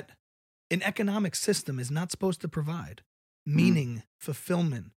that an economic system is not supposed to provide. Meaning,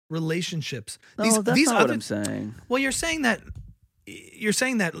 fulfillment, relationships. That's not what I'm saying. Well, you're saying that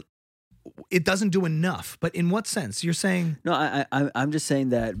it doesn't do enough, but in what sense? You're saying no. I'm just saying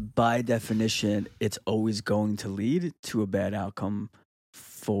that by definition, it's always going to lead to a bad outcome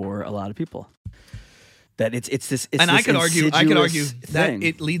for a lot of people. That it's this. It's and this I could argue thing. that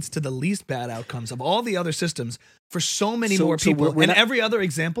it leads to the least bad outcomes of all the other systems for so many more people. And every other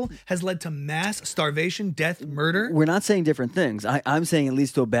example has led to mass starvation, death, murder. We're not saying different things. I'm saying it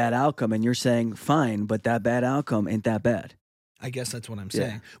leads to a bad outcome, and you're saying fine, but that bad outcome ain't that bad. I guess that's what I'm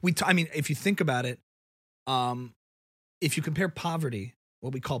saying. If you think about it, if you compare poverty,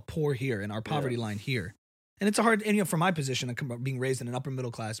 what we call poor here, and our poverty line here, and it's hard, and from my position, being raised in an upper middle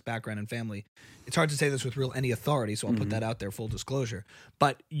class background and family, it's hard to say this with any authority, so I'll put that out there, full disclosure.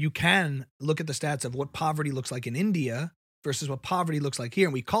 But you can look at the stats of what poverty looks like in India versus what poverty looks like here,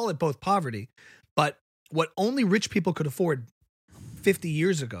 and we call it both poverty. But what only rich people could afford 50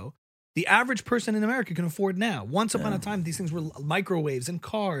 years ago, the average person in America can afford now. Once upon a time, these things were microwaves and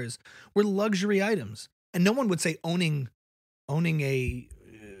cars were luxury items. And no one would say owning a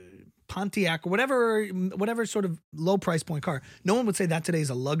Pontiac or whatever sort of low price point car. No one would say that today is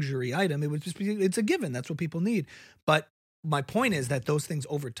a luxury item. It would just be, it's a given. That's what people need. But my point is that those things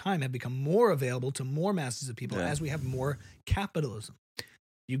over time have become more available to more masses of people as we have more capitalism.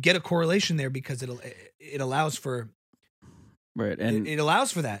 You get a correlation there because it allows for right, and it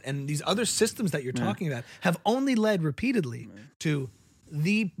allows for that. And these other systems that you're talking about have only led repeatedly to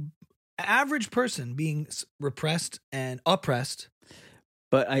the average person being repressed and oppressed.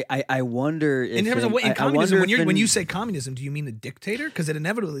 But I wonder if in terms of in communism, when you say communism, do you mean a dictator? Because it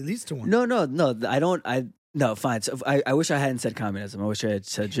inevitably leads to one. No, I don't. No, fine. So I wish I hadn't said communism. I wish I had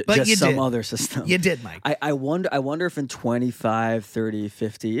said just some other system. You did, Mike. I wonder if in 25, 30,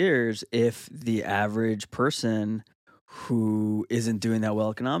 50 years, if the average person who isn't doing that well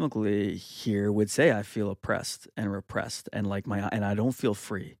economically here would say, I feel oppressed and repressed and and I don't feel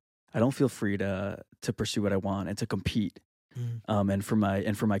free. I don't feel free to pursue what I want and to compete. And for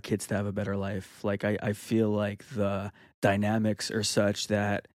my kids to have a better life. Like I feel like the dynamics are such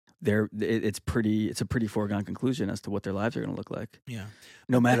that it's a pretty foregone conclusion as to what their lives are going to look like. Yeah,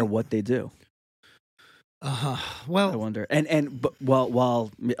 no matter what they do. Well, I wonder. But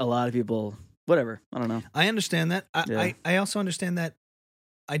while a lot of people, whatever, I don't know. I understand that. I also understand that.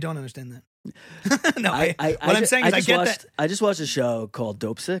 I don't understand that. No, I'm saying is I get that. I just watched a show called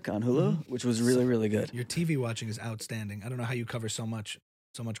Dope Sick on Hulu, which was really, really good. Your TV watching is outstanding. I don't know how you cover so much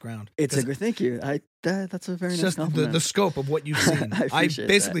ground. It's a good. Thank you. That's a very nice compliment. The scope of what you've seen. I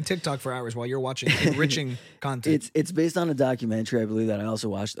basically TikTok for hours while you're watching enriching content. It's based on a documentary, I believe, that I also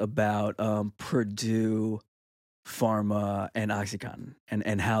watched about Purdue Pharma and OxyContin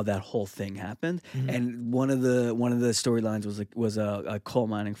and how that whole thing happened. Mm-hmm. And one of the storylines was a coal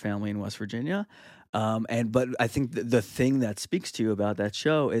mining family in West Virginia. But I think the thing that speaks to you about that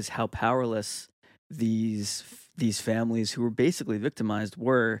show is how powerless these families who were basically victimized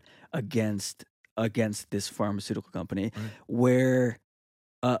were against this pharmaceutical company, right. Where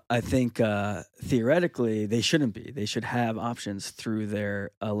I think theoretically they shouldn't be. They should have options through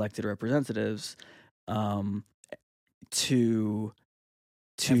their elected representatives to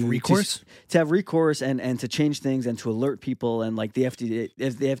have recourse, to have recourse and to change things and to alert people, and like the FDA,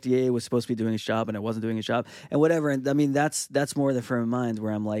 if the FDA was supposed to be doing its job and it wasn't doing its job and whatever. And I mean that's more the frame of mind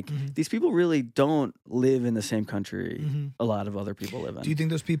where I'm like, these people really don't live in the same country a lot of other people live in. Do you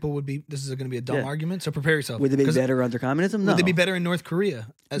think those people would be? This is going to be a dumb argument, so prepare yourself. Would they be better under communism? No. Would they be better in North Korea?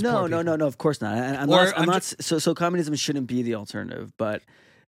 No. Of course not. I'm not. So communism shouldn't be the alternative, but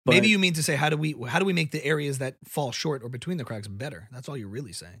maybe you mean to say how do we make the areas that fall short or between the cracks better? That's all you're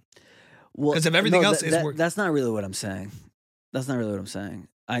really saying. Well, because if everything else is working, that's not really what I'm saying. That's not really what I'm saying.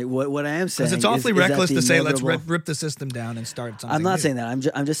 What I am saying because it's awfully reckless to say let's rip the system down and start something. I'm not new. saying that.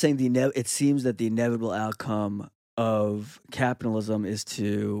 I'm just saying it seems that the inevitable outcome of capitalism is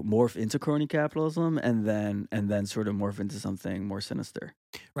to morph into crony capitalism and then sort of morph into something more sinister.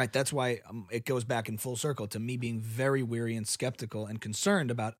 Right. That's why it goes back in full circle to me being very weary and skeptical and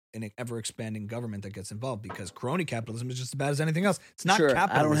concerned about an ever-expanding government that gets involved, because crony capitalism is just as bad as anything else. It's not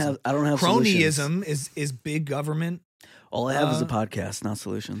capitalism. I don't have cronyism solutions. is big government. All I have is a podcast, not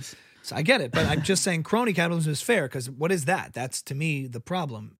solutions. So I get it, but I'm just saying crony capitalism is fair, because what is that? That's, to me, the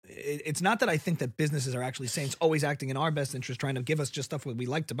problem. It's not that I think that businesses are actually saying it's always acting in our best interest, trying to give us just stuff that we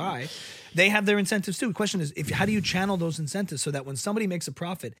like to buy. They have their incentives too. The question is, how do you channel those incentives so that when somebody makes a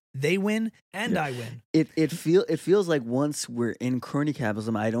profit, they win and I win? It feels like once we're in crony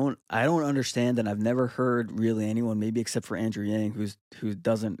capitalism, I don't understand, and I've never heard really anyone, maybe except for Andrew Yang, who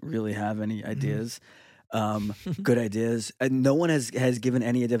doesn't really have any ideas. Good ideas. No one has given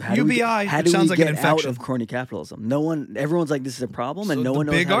any idea of how do we get out of crony capitalism. Everyone's like, this is a problem, and no one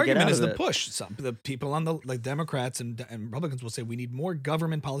knows how to get out of it. The big argument is the push. The people on the Democrats and Republicans will say we need more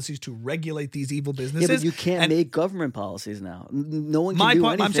government policies to regulate these evil businesses. Yeah, but you can't make government policies now. No one can do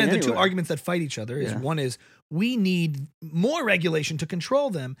anything. I'm saying anywhere. The two arguments that fight each other is one is we need more regulation to control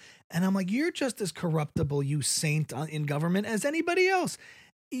them, and I'm like, you're just as corruptible, you saint, in government as anybody else.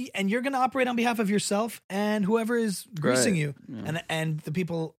 And you're going to operate on behalf of yourself and whoever is greasing you. Yeah. And the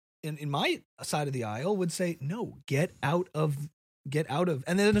people in my side of the aisle would say, no, get out of.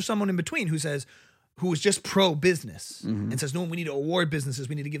 And then there's someone in between who is just pro-business and says, no, we need to award businesses.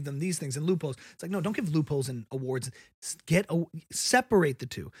 We need to give them these things and loopholes. It's like, no, don't give loopholes and awards. Separate the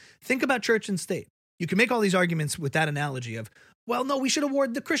two. Think about church and state. You can make all these arguments with that analogy of, well, no, we should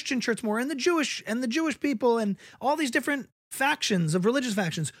award the Christian church more and the Jewish people and all these different factions of religious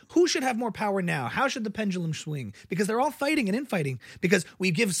factions. Who should have more power now? How should the pendulum swing? Because they're all fighting and infighting, because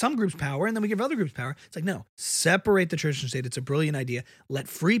we give some groups power and then we give other groups power. It's like, no, separate the church and state. It's a brilliant idea. Let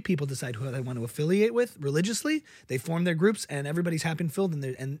free people decide who they want to affiliate with religiously. They form their groups and everybody's happy and filled,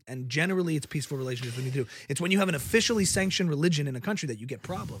 and generally it's peaceful relationships when you do. It's when you have an officially sanctioned religion in a country that you get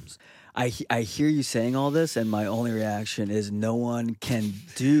problems. I hear you saying all this, and my only reaction is no one can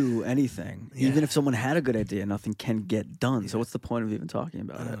do anything. Yeah. Even if someone had a good idea, nothing can get done. So what's the point of even talking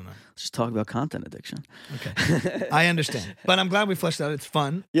about it? don't know. Let's just talk about content addiction. Okay. I understand. But I'm glad we fleshed out. It's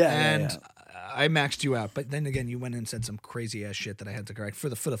fun. Yeah, And yeah. I maxed you out. But then again, you went in and said some crazy ass shit that I had to correct for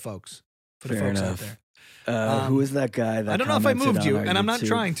the folks. For the Fair folks enough. out there. Who is that guy that I don't know if I commented moved you, on our and I'm not YouTube?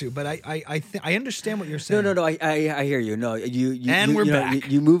 trying to, but I understand what you're saying. No. I hear you. No, you. And you, we're you know, back.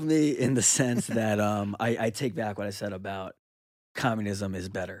 You moved me in the sense that I take back what I said about communism is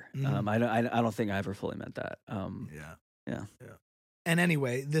better. Mhm. I don't think I ever fully meant that. Yeah. And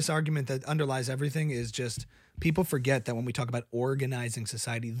anyway, this argument that underlies everything is just people forget that when we talk about organizing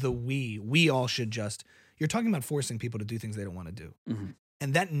society, we all should just. You're talking about forcing people to do things they don't want to do. Mhm.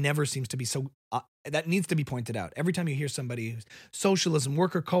 And that never seems to be so, that needs to be pointed out. Every time you hear somebody, socialism,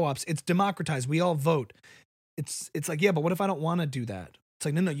 worker co-ops, it's democratized. We all vote. It's like, yeah, but what if I don't want to do that? It's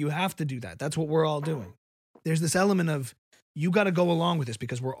like, no, you have to do that. That's what we're all doing. There's this element of, you got to go along with this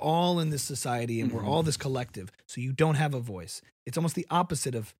because we're all in this society and we're all this collective. So you don't have a voice. It's almost the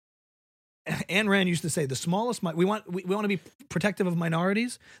opposite of, Ayn Rand used to say, the smallest, we want to be protective of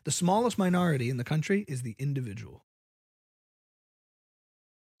minorities. The smallest minority in the country is the individual.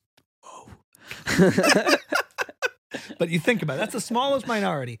 But you think about it, that's the smallest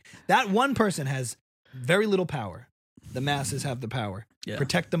minority. That one person has very little power. The masses have the power. Yeah.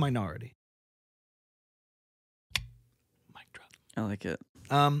 Protect the minority. Mic drop. I like it.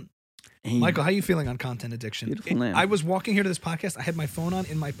 Michael, how you feeling on content addiction? Beautiful name. I was walking here to this podcast. I had my phone on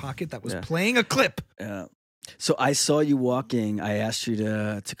in my pocket that was Yeah. playing a clip. Yeah. So I saw you walking. I asked you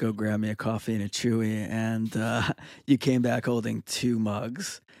to go grab me a coffee and a Chewy, and you came back holding 2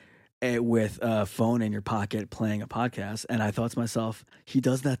 mugs with a phone in your pocket playing a podcast. And I thought to myself, he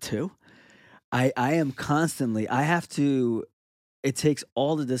does that too? I am constantly, I have to, it takes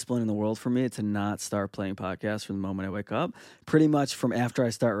all the discipline in the world for me to not start playing podcasts from the moment I wake up. Pretty much from after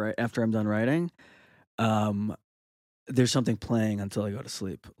after I'm done writing, there's something playing until I go to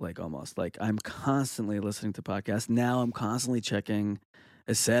sleep, like almost. Like I'm constantly listening to podcasts. Now I'm constantly checking,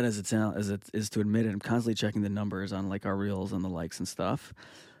 as sad as it is to admit it, I'm constantly checking the numbers on like our reels and the likes and stuff.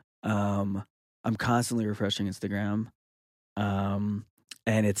 I'm constantly refreshing Instagram.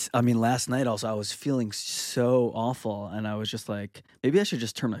 And last night also I was feeling so awful and I was just like, maybe I should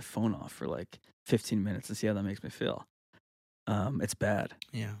just turn my phone off for like 15 minutes and see how that makes me feel. It's bad.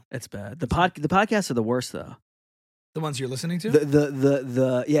 Yeah. It's bad. The podcasts are the worst though. The ones you're listening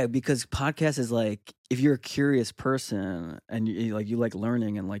to? Yeah, because podcast is like, if you're a curious person and you like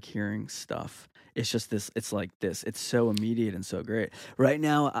learning and like hearing stuff, it's just this, it's like this, it's so immediate and so great. Right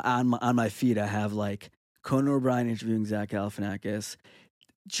now on my feed, I have like Conan O'Brien interviewing Zach Galifianakis,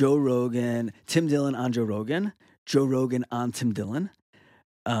 Joe Rogan, Tim Dillon on Joe Rogan on Tim Dillon.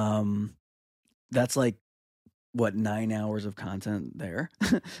 That's like, what, 9 hours of content there,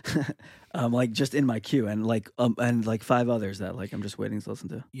 like just in my queue, and like 5 others that like I'm just waiting to listen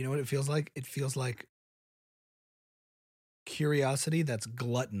to. You know what it feels like? It feels like curiosity that's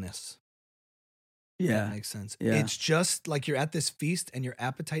gluttonous. Yeah, That makes sense. Yeah. It's just like you're at this feast and your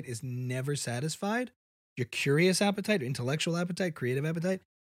appetite is never satisfied. Your curious appetite, intellectual appetite, creative appetite,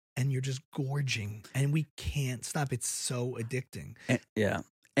 and you're just gorging, and we can't stop. It's so addicting.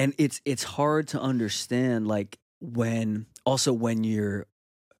 And it's hard to understand, like when you've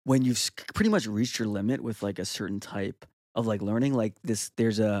pretty much reached your limit with like a certain type of like learning. Like this,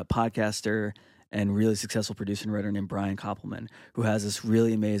 there's a podcaster and really successful producer and writer named Brian Koppelman who has this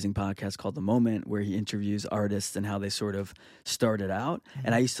really amazing podcast called The Moment, where he interviews artists and how they sort of started out. Mm-hmm.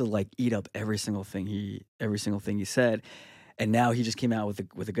 And I used to like eat up every single thing he said. And now he just came out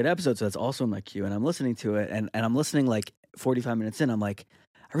with a good episode, so that's also in my queue. And I'm listening to it, and I'm listening like 45 minutes in. I'm like,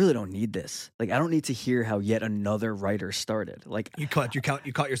 I really don't need this. Like, I don't need to hear how yet another writer started. Like, You caught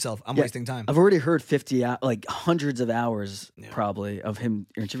yourself. I'm wasting time. I've already heard like hundreds of hours probably of him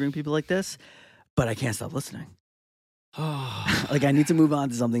interviewing people like this, but I can't stop listening. Like, I need to move on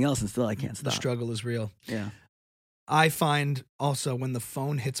to something else, and still I can't stop. The struggle is real. Yeah. I find also when the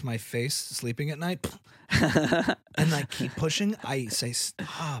phone hits my face sleeping at night and I keep pushing, I say,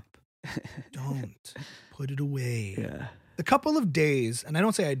 stop, don't, put it away. Yeah. The couple of days, and I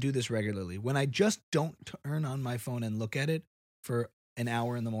don't say I do this regularly, when I just don't turn on my phone and look at it for an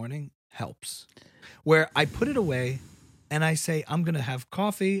hour in the morning helps. Where I put it away and I say, I'm going to have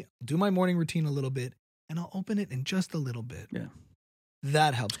coffee, do my morning routine a little bit, and I'll open it in just a little bit. Yeah.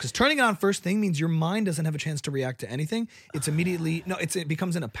 That helps, because turning it on first thing means your mind doesn't have a chance to react to anything. It's immediately, it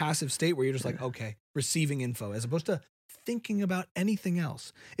becomes in a passive state where you're just like, okay, receiving info, as opposed to thinking about anything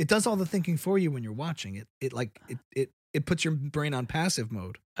else. It does all the thinking for you when you're watching it. It it puts your brain on passive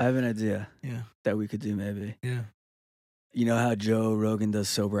mode. I have an idea. Yeah. That we could do maybe. Yeah. You know how Joe Rogan does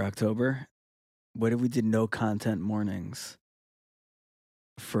Sober October? What if we did no content mornings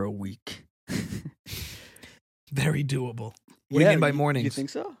for a week? Very doable. What do you mean by mornings? You think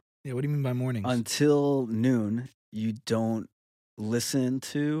so? Yeah, what do you mean by mornings? Until noon, you don't listen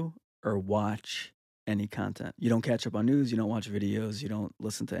to or watch any content. You don't catch up on news. You don't watch videos. You don't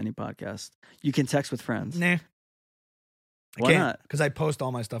listen to any podcast. You can text with friends. Nah. Why not? Because I post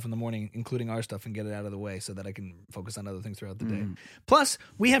all my stuff in the morning, including our stuff, and get it out of the way so that I can focus on other things throughout the day. Plus,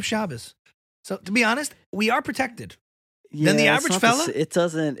 we have Shabbos. So, to be honest, we are protected. Yeah, then the average fella, it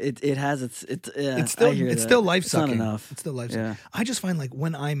doesn't. It has its. It's still life sucking. It's not enough. It's still life sucking. Yeah. I just find like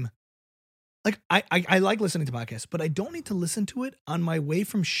when I'm like I like listening to podcasts, but I don't need to listen to it on my way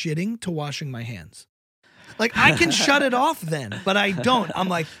from shitting to washing my hands. Like I can shut it off then, but I don't. I'm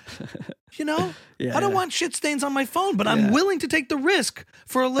like, I don't want shit stains on my phone, but I'm willing to take the risk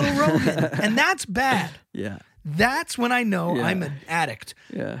for a little Rogan, and that's bad. Yeah, that's when I know I'm an addict.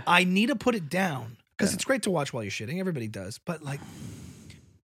 Yeah, I need to put it down. Because it's great to watch while you're shitting. Everybody does. But, like,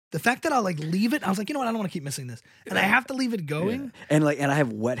 the fact that I'll, like, leave it, I was like, you know what? I don't want to keep missing this. And I have to leave it going. Yeah. And I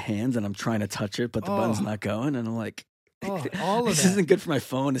have wet hands, and I'm trying to touch it, but the button's not going. And I'm like, all of this that. isn't good for my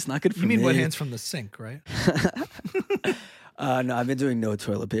phone. It's not good for me. You mean wet hands from the sink, right? No, I've been doing no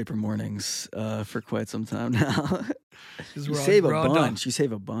toilet paper mornings for quite some time now. You save a bunch. You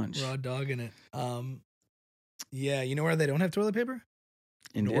save a bunch. Raw dog in it. Yeah, you know where they don't have toilet paper?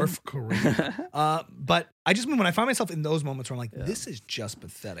 India? North Korea. But I just mean when I find myself in those moments where I'm like, this is just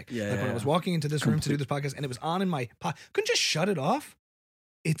pathetic. When I was walking into this room to do this podcast and it was on in my couldn't just shut it off.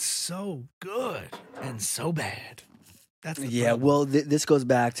 It's so good and so bad. That's the problem. Well, this goes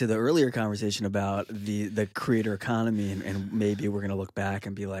back to the earlier conversation about the creator economy, and maybe we're gonna look back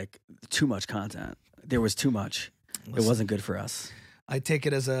and be like, too much content. There was too much. It wasn't good for us. I take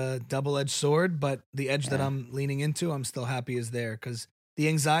it as a double-edged sword, but the edge that I'm leaning into, I'm still happy is there because the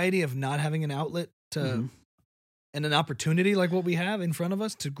anxiety of not having an outlet to and an opportunity like what we have in front of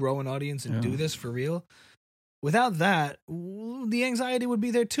us to grow an audience and do this for real. Without that, the anxiety would be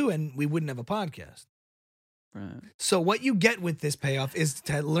there too, and we wouldn't have a podcast. Right. So what you get with this payoff is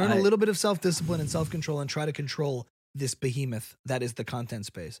to learn a little bit of self-discipline and self-control and try to control this behemoth that is the content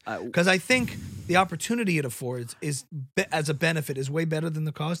space. Because I think the opportunity it affords is as a benefit is way better than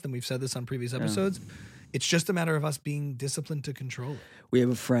the cost, and we've said this on previous episodes. It's just a matter of us being disciplined to control it. We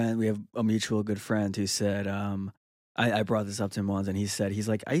have a mutual good friend who said, I brought this up to him once, and he's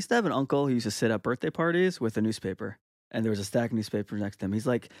like, I used to have an uncle who used to sit at birthday parties with a newspaper, and there was a stack of newspapers next to him. He's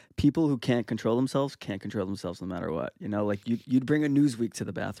like, people who can't control themselves no matter what. Like you'd bring a Newsweek to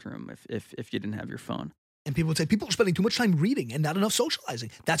the bathroom if you didn't have your phone. And people would say, people are spending too much time reading and not enough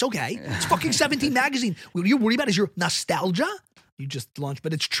socializing. That's okay. It's fucking 17 magazine. What you worry about is your nostalgia. You just launched,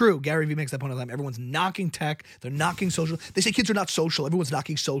 but it's true. Gary Vee makes that point all the time. Everyone's knocking tech. They're knocking social. They say kids are not social. Everyone's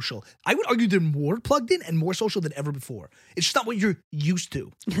knocking social. I would argue they're more plugged in and more social than ever before. It's just not what you're used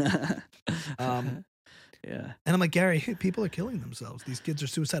to. And I'm like, Gary, people are killing themselves. These kids are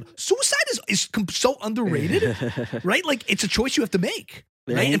suicidal. Suicide is so underrated, right? Like it's a choice you have to make.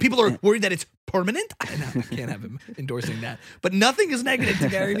 Right? And people are worried that it's permanent. I can't have him endorsing that. But nothing is negative to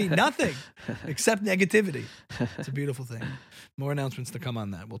Gary Vee. Nothing except negativity. It's a beautiful thing. More announcements to come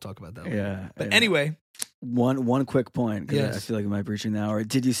on that. We'll talk about that later. But anyway. One quick point, because I feel like we might be reaching the hour.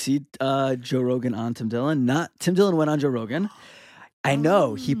 Did you see Joe Rogan on Tim Dillon? Tim Dillon went on Joe Rogan. I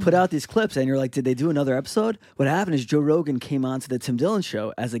know. He put out these clips, and you're like, did they do another episode? What happened is Joe Rogan came on to the Tim Dillon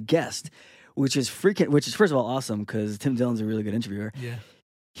show as a guest, which is first of all awesome, because Tim Dillon's a really good interviewer. Yeah.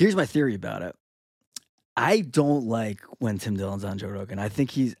 Here's my theory about it. I don't like when Tim Dillon's on Joe Rogan. I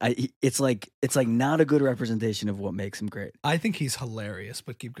think it's like not a good representation of what makes him great. I think he's hilarious,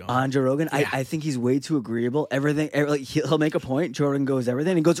 but keep going. On Joe Rogan, yeah. I think he's way too agreeable. He'll make a point. Joe Rogan goes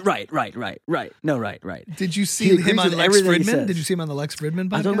everything. And he goes right. No, right. Did you see him on Lex Fridman? Did you see him on the Lex Fridman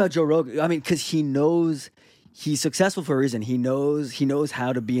podcast? I'm talking about Joe Rogan. I mean, because he knows he's successful for a reason. He knows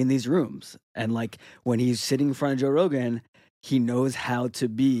how to be in these rooms, and like when he's sitting in front of Joe Rogan, he knows how to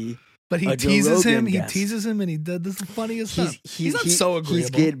be. But he teases him. He teases him, and he does the funniest stuff. He's not so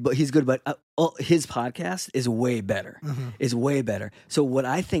agreeable. He's good, but his podcast is way better. Is way better. So what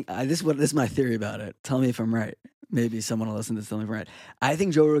I think, this is my theory about it. Tell me if I'm right. Maybe someone will listen to this. Tell me if I'm right. I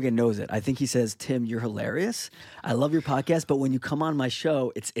think Joe Rogan knows it. I think he says, "Tim, you're hilarious. I love your podcast, but when you come on my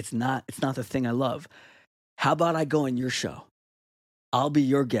show, it's not the thing I love. How about I go on your show? I'll be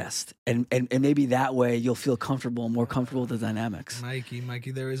your guest, and maybe that way you'll feel comfortable, more comfortable with the dynamics.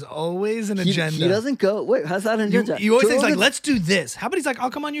 Mikey, there is always an agenda. He doesn't go. Wait, how's that an agenda? You always think like, let's do this. How about he's like,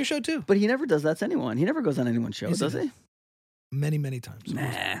 I'll come on your show too. But he never does that to anyone. He never goes on anyone's show, does he? Many times.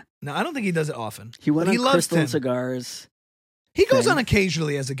 Nah. No, I don't think he does it often. He went on Crystal and Cigars. He goes on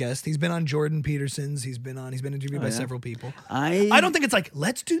occasionally as a guest. He's been on Jordan Peterson's. He's been interviewed by several people. I don't think it's like,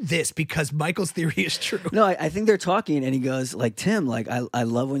 let's do this because Michael's theory is true. No, I think they're talking and he goes like, Tim, like I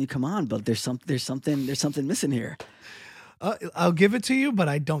love when you come on, but there's something missing here. I'll give it to you, but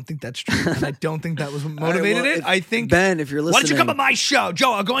I don't think that's true. And I don't think that was what motivated it. I think Ben, if you're listening, why don't you come on my show,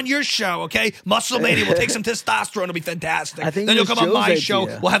 Joe? I'll go on your show, okay? Muscle Mania. We'll take some testosterone. It'll be fantastic. I think then you'll come on my idea. show.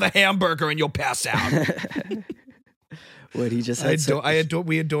 We'll have a hamburger and you'll pass out. What he just had?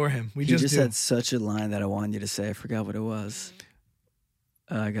 We adore him. He just had such a line that I wanted you to say. I forgot what it was.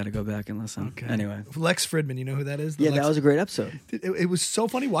 I got to go back and listen. Okay. Anyway, Lex Fridman, you know who that is? That was a great episode. It was so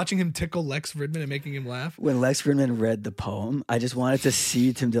funny watching him tickle Lex Fridman and making him laugh. When Lex Fridman read the poem, I just wanted to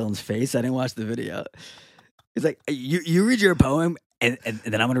see Tim Dillon's face. I didn't watch the video. He's like, "You read your poem, and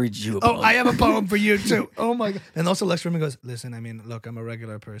then I'm going to read you a poem." Oh, I have a poem for you too. Oh my god! And also Lex Fridman goes, "Listen, I mean, look, I'm a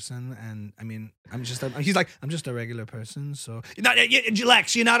regular person, and I mean, he's like, I'm just a regular person. So,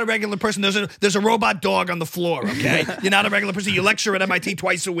 Lex, you're not a regular person. There's a robot dog on the floor. Okay, you're not a regular person. You lecture at MIT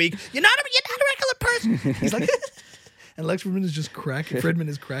twice a week. You're not a regular person." He's like, and Lex Fridman is just cracking. Fridman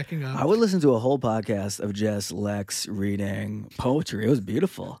is cracking up. I would listen to a whole podcast of just Lex reading poetry. It was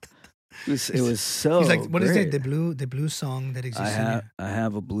beautiful. It was so. He's like, what great. is it? The blue song that exists. I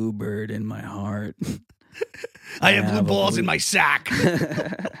have a bluebird in my heart. I have blue balls in my sack.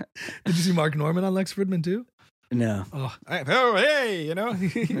 Did you see Mark Norman on Lex Fridman too? No. Oh, hey, you know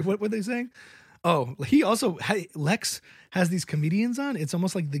what were they saying? Oh, he also Lex has these comedians on. It's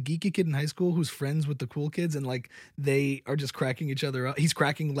almost like the geeky kid in high school who's friends with the cool kids, and like they are just cracking each other up. He's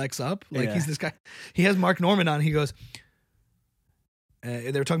cracking Lex up. Like he's this guy. He has Mark Norman on. He goes.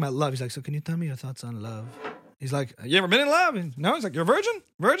 They were talking about love. He's like, so can you tell me your thoughts on love? He's like, you ever been in love? And no, he's like, you're a virgin?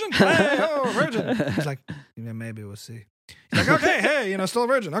 Virgin? Hey, virgin. He's like, yeah, maybe we'll see. He's like, okay, hey, still a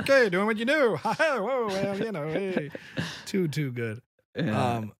virgin. Okay, doing what you do. Whoa, well, hey. Too good.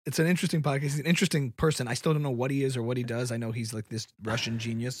 Yeah. It's an interesting podcast. He's an interesting person. I still don't know what he is or what he does. I know he's like this Russian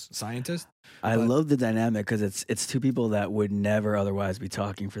genius scientist. I love the dynamic because it's two people that would never otherwise be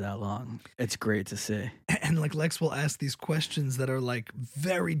talking for that long. It's great to see. And like Lex will ask these questions that are like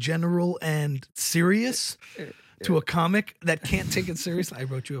very general and serious to a comic that can't take it seriously. I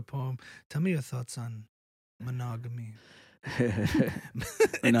wrote you a poem. Tell me your thoughts on monogamy.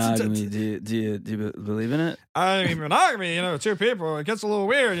 Monogamy. Do you believe in it? I mean, monogamy. Two people. It gets a little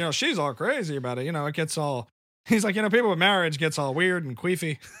weird. She's all crazy about it. It gets all. He's like, people with marriage gets all weird and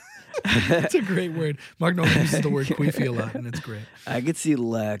queefy. It's a great word. Mark Norman uses the word queefy a lot, and it's great. I could see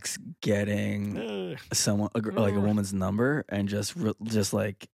Lex getting someone like a woman's number and just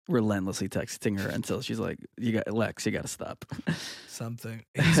like relentlessly texting her until she's like, you got to stop. Something.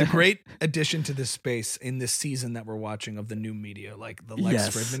 He's a great addition to this space in this season that we're watching of the new media. Like the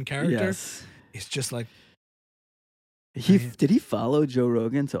Lex Fridman character. Yes. It's just like. Did he follow Joe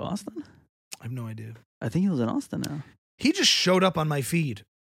Rogan to Austin? I have no idea. I think he was in Austin now. He just showed up on my feed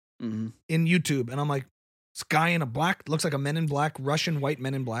in YouTube, and I'm like, this guy in a black, looks like a Men in Black, Russian white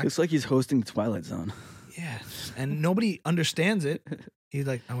Men in Black. Looks like he's hosting Twilight Zone. Yeah, and nobody understands it. He's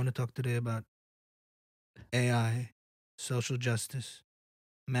like, I want to talk today about AI, social justice,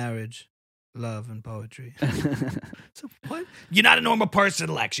 marriage, love, and poetry. So what? You're not a normal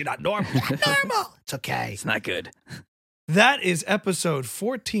person, Lex. You're not normal. You're not normal. It's okay. It's not good. That is episode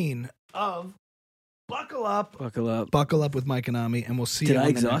 14 of Buckle Up. Buckle Up with Mike and Ami, and we'll see you. Did I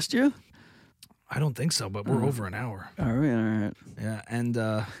exhaust you? I don't think so, but we're over an hour. All right. Yeah, and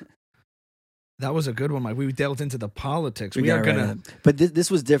that was a good one, Mike. We delved into the politics. But this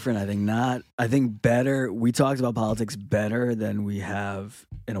was different, I think. I think better. We talked about politics better than we have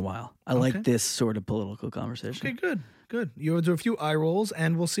in a while. I like this sort of political conversation. Okay, good. There were a few eye rolls,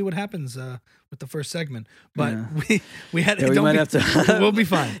 and we'll see what happens with the first segment. But we had. We might have to. We'll be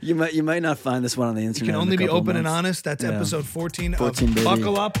fine. You might not find this one on the internet. You can only be open and honest. That's episode 14 of baby.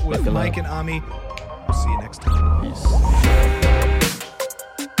 Buckle Up with Mike and Ami. We'll see you next time. Peace.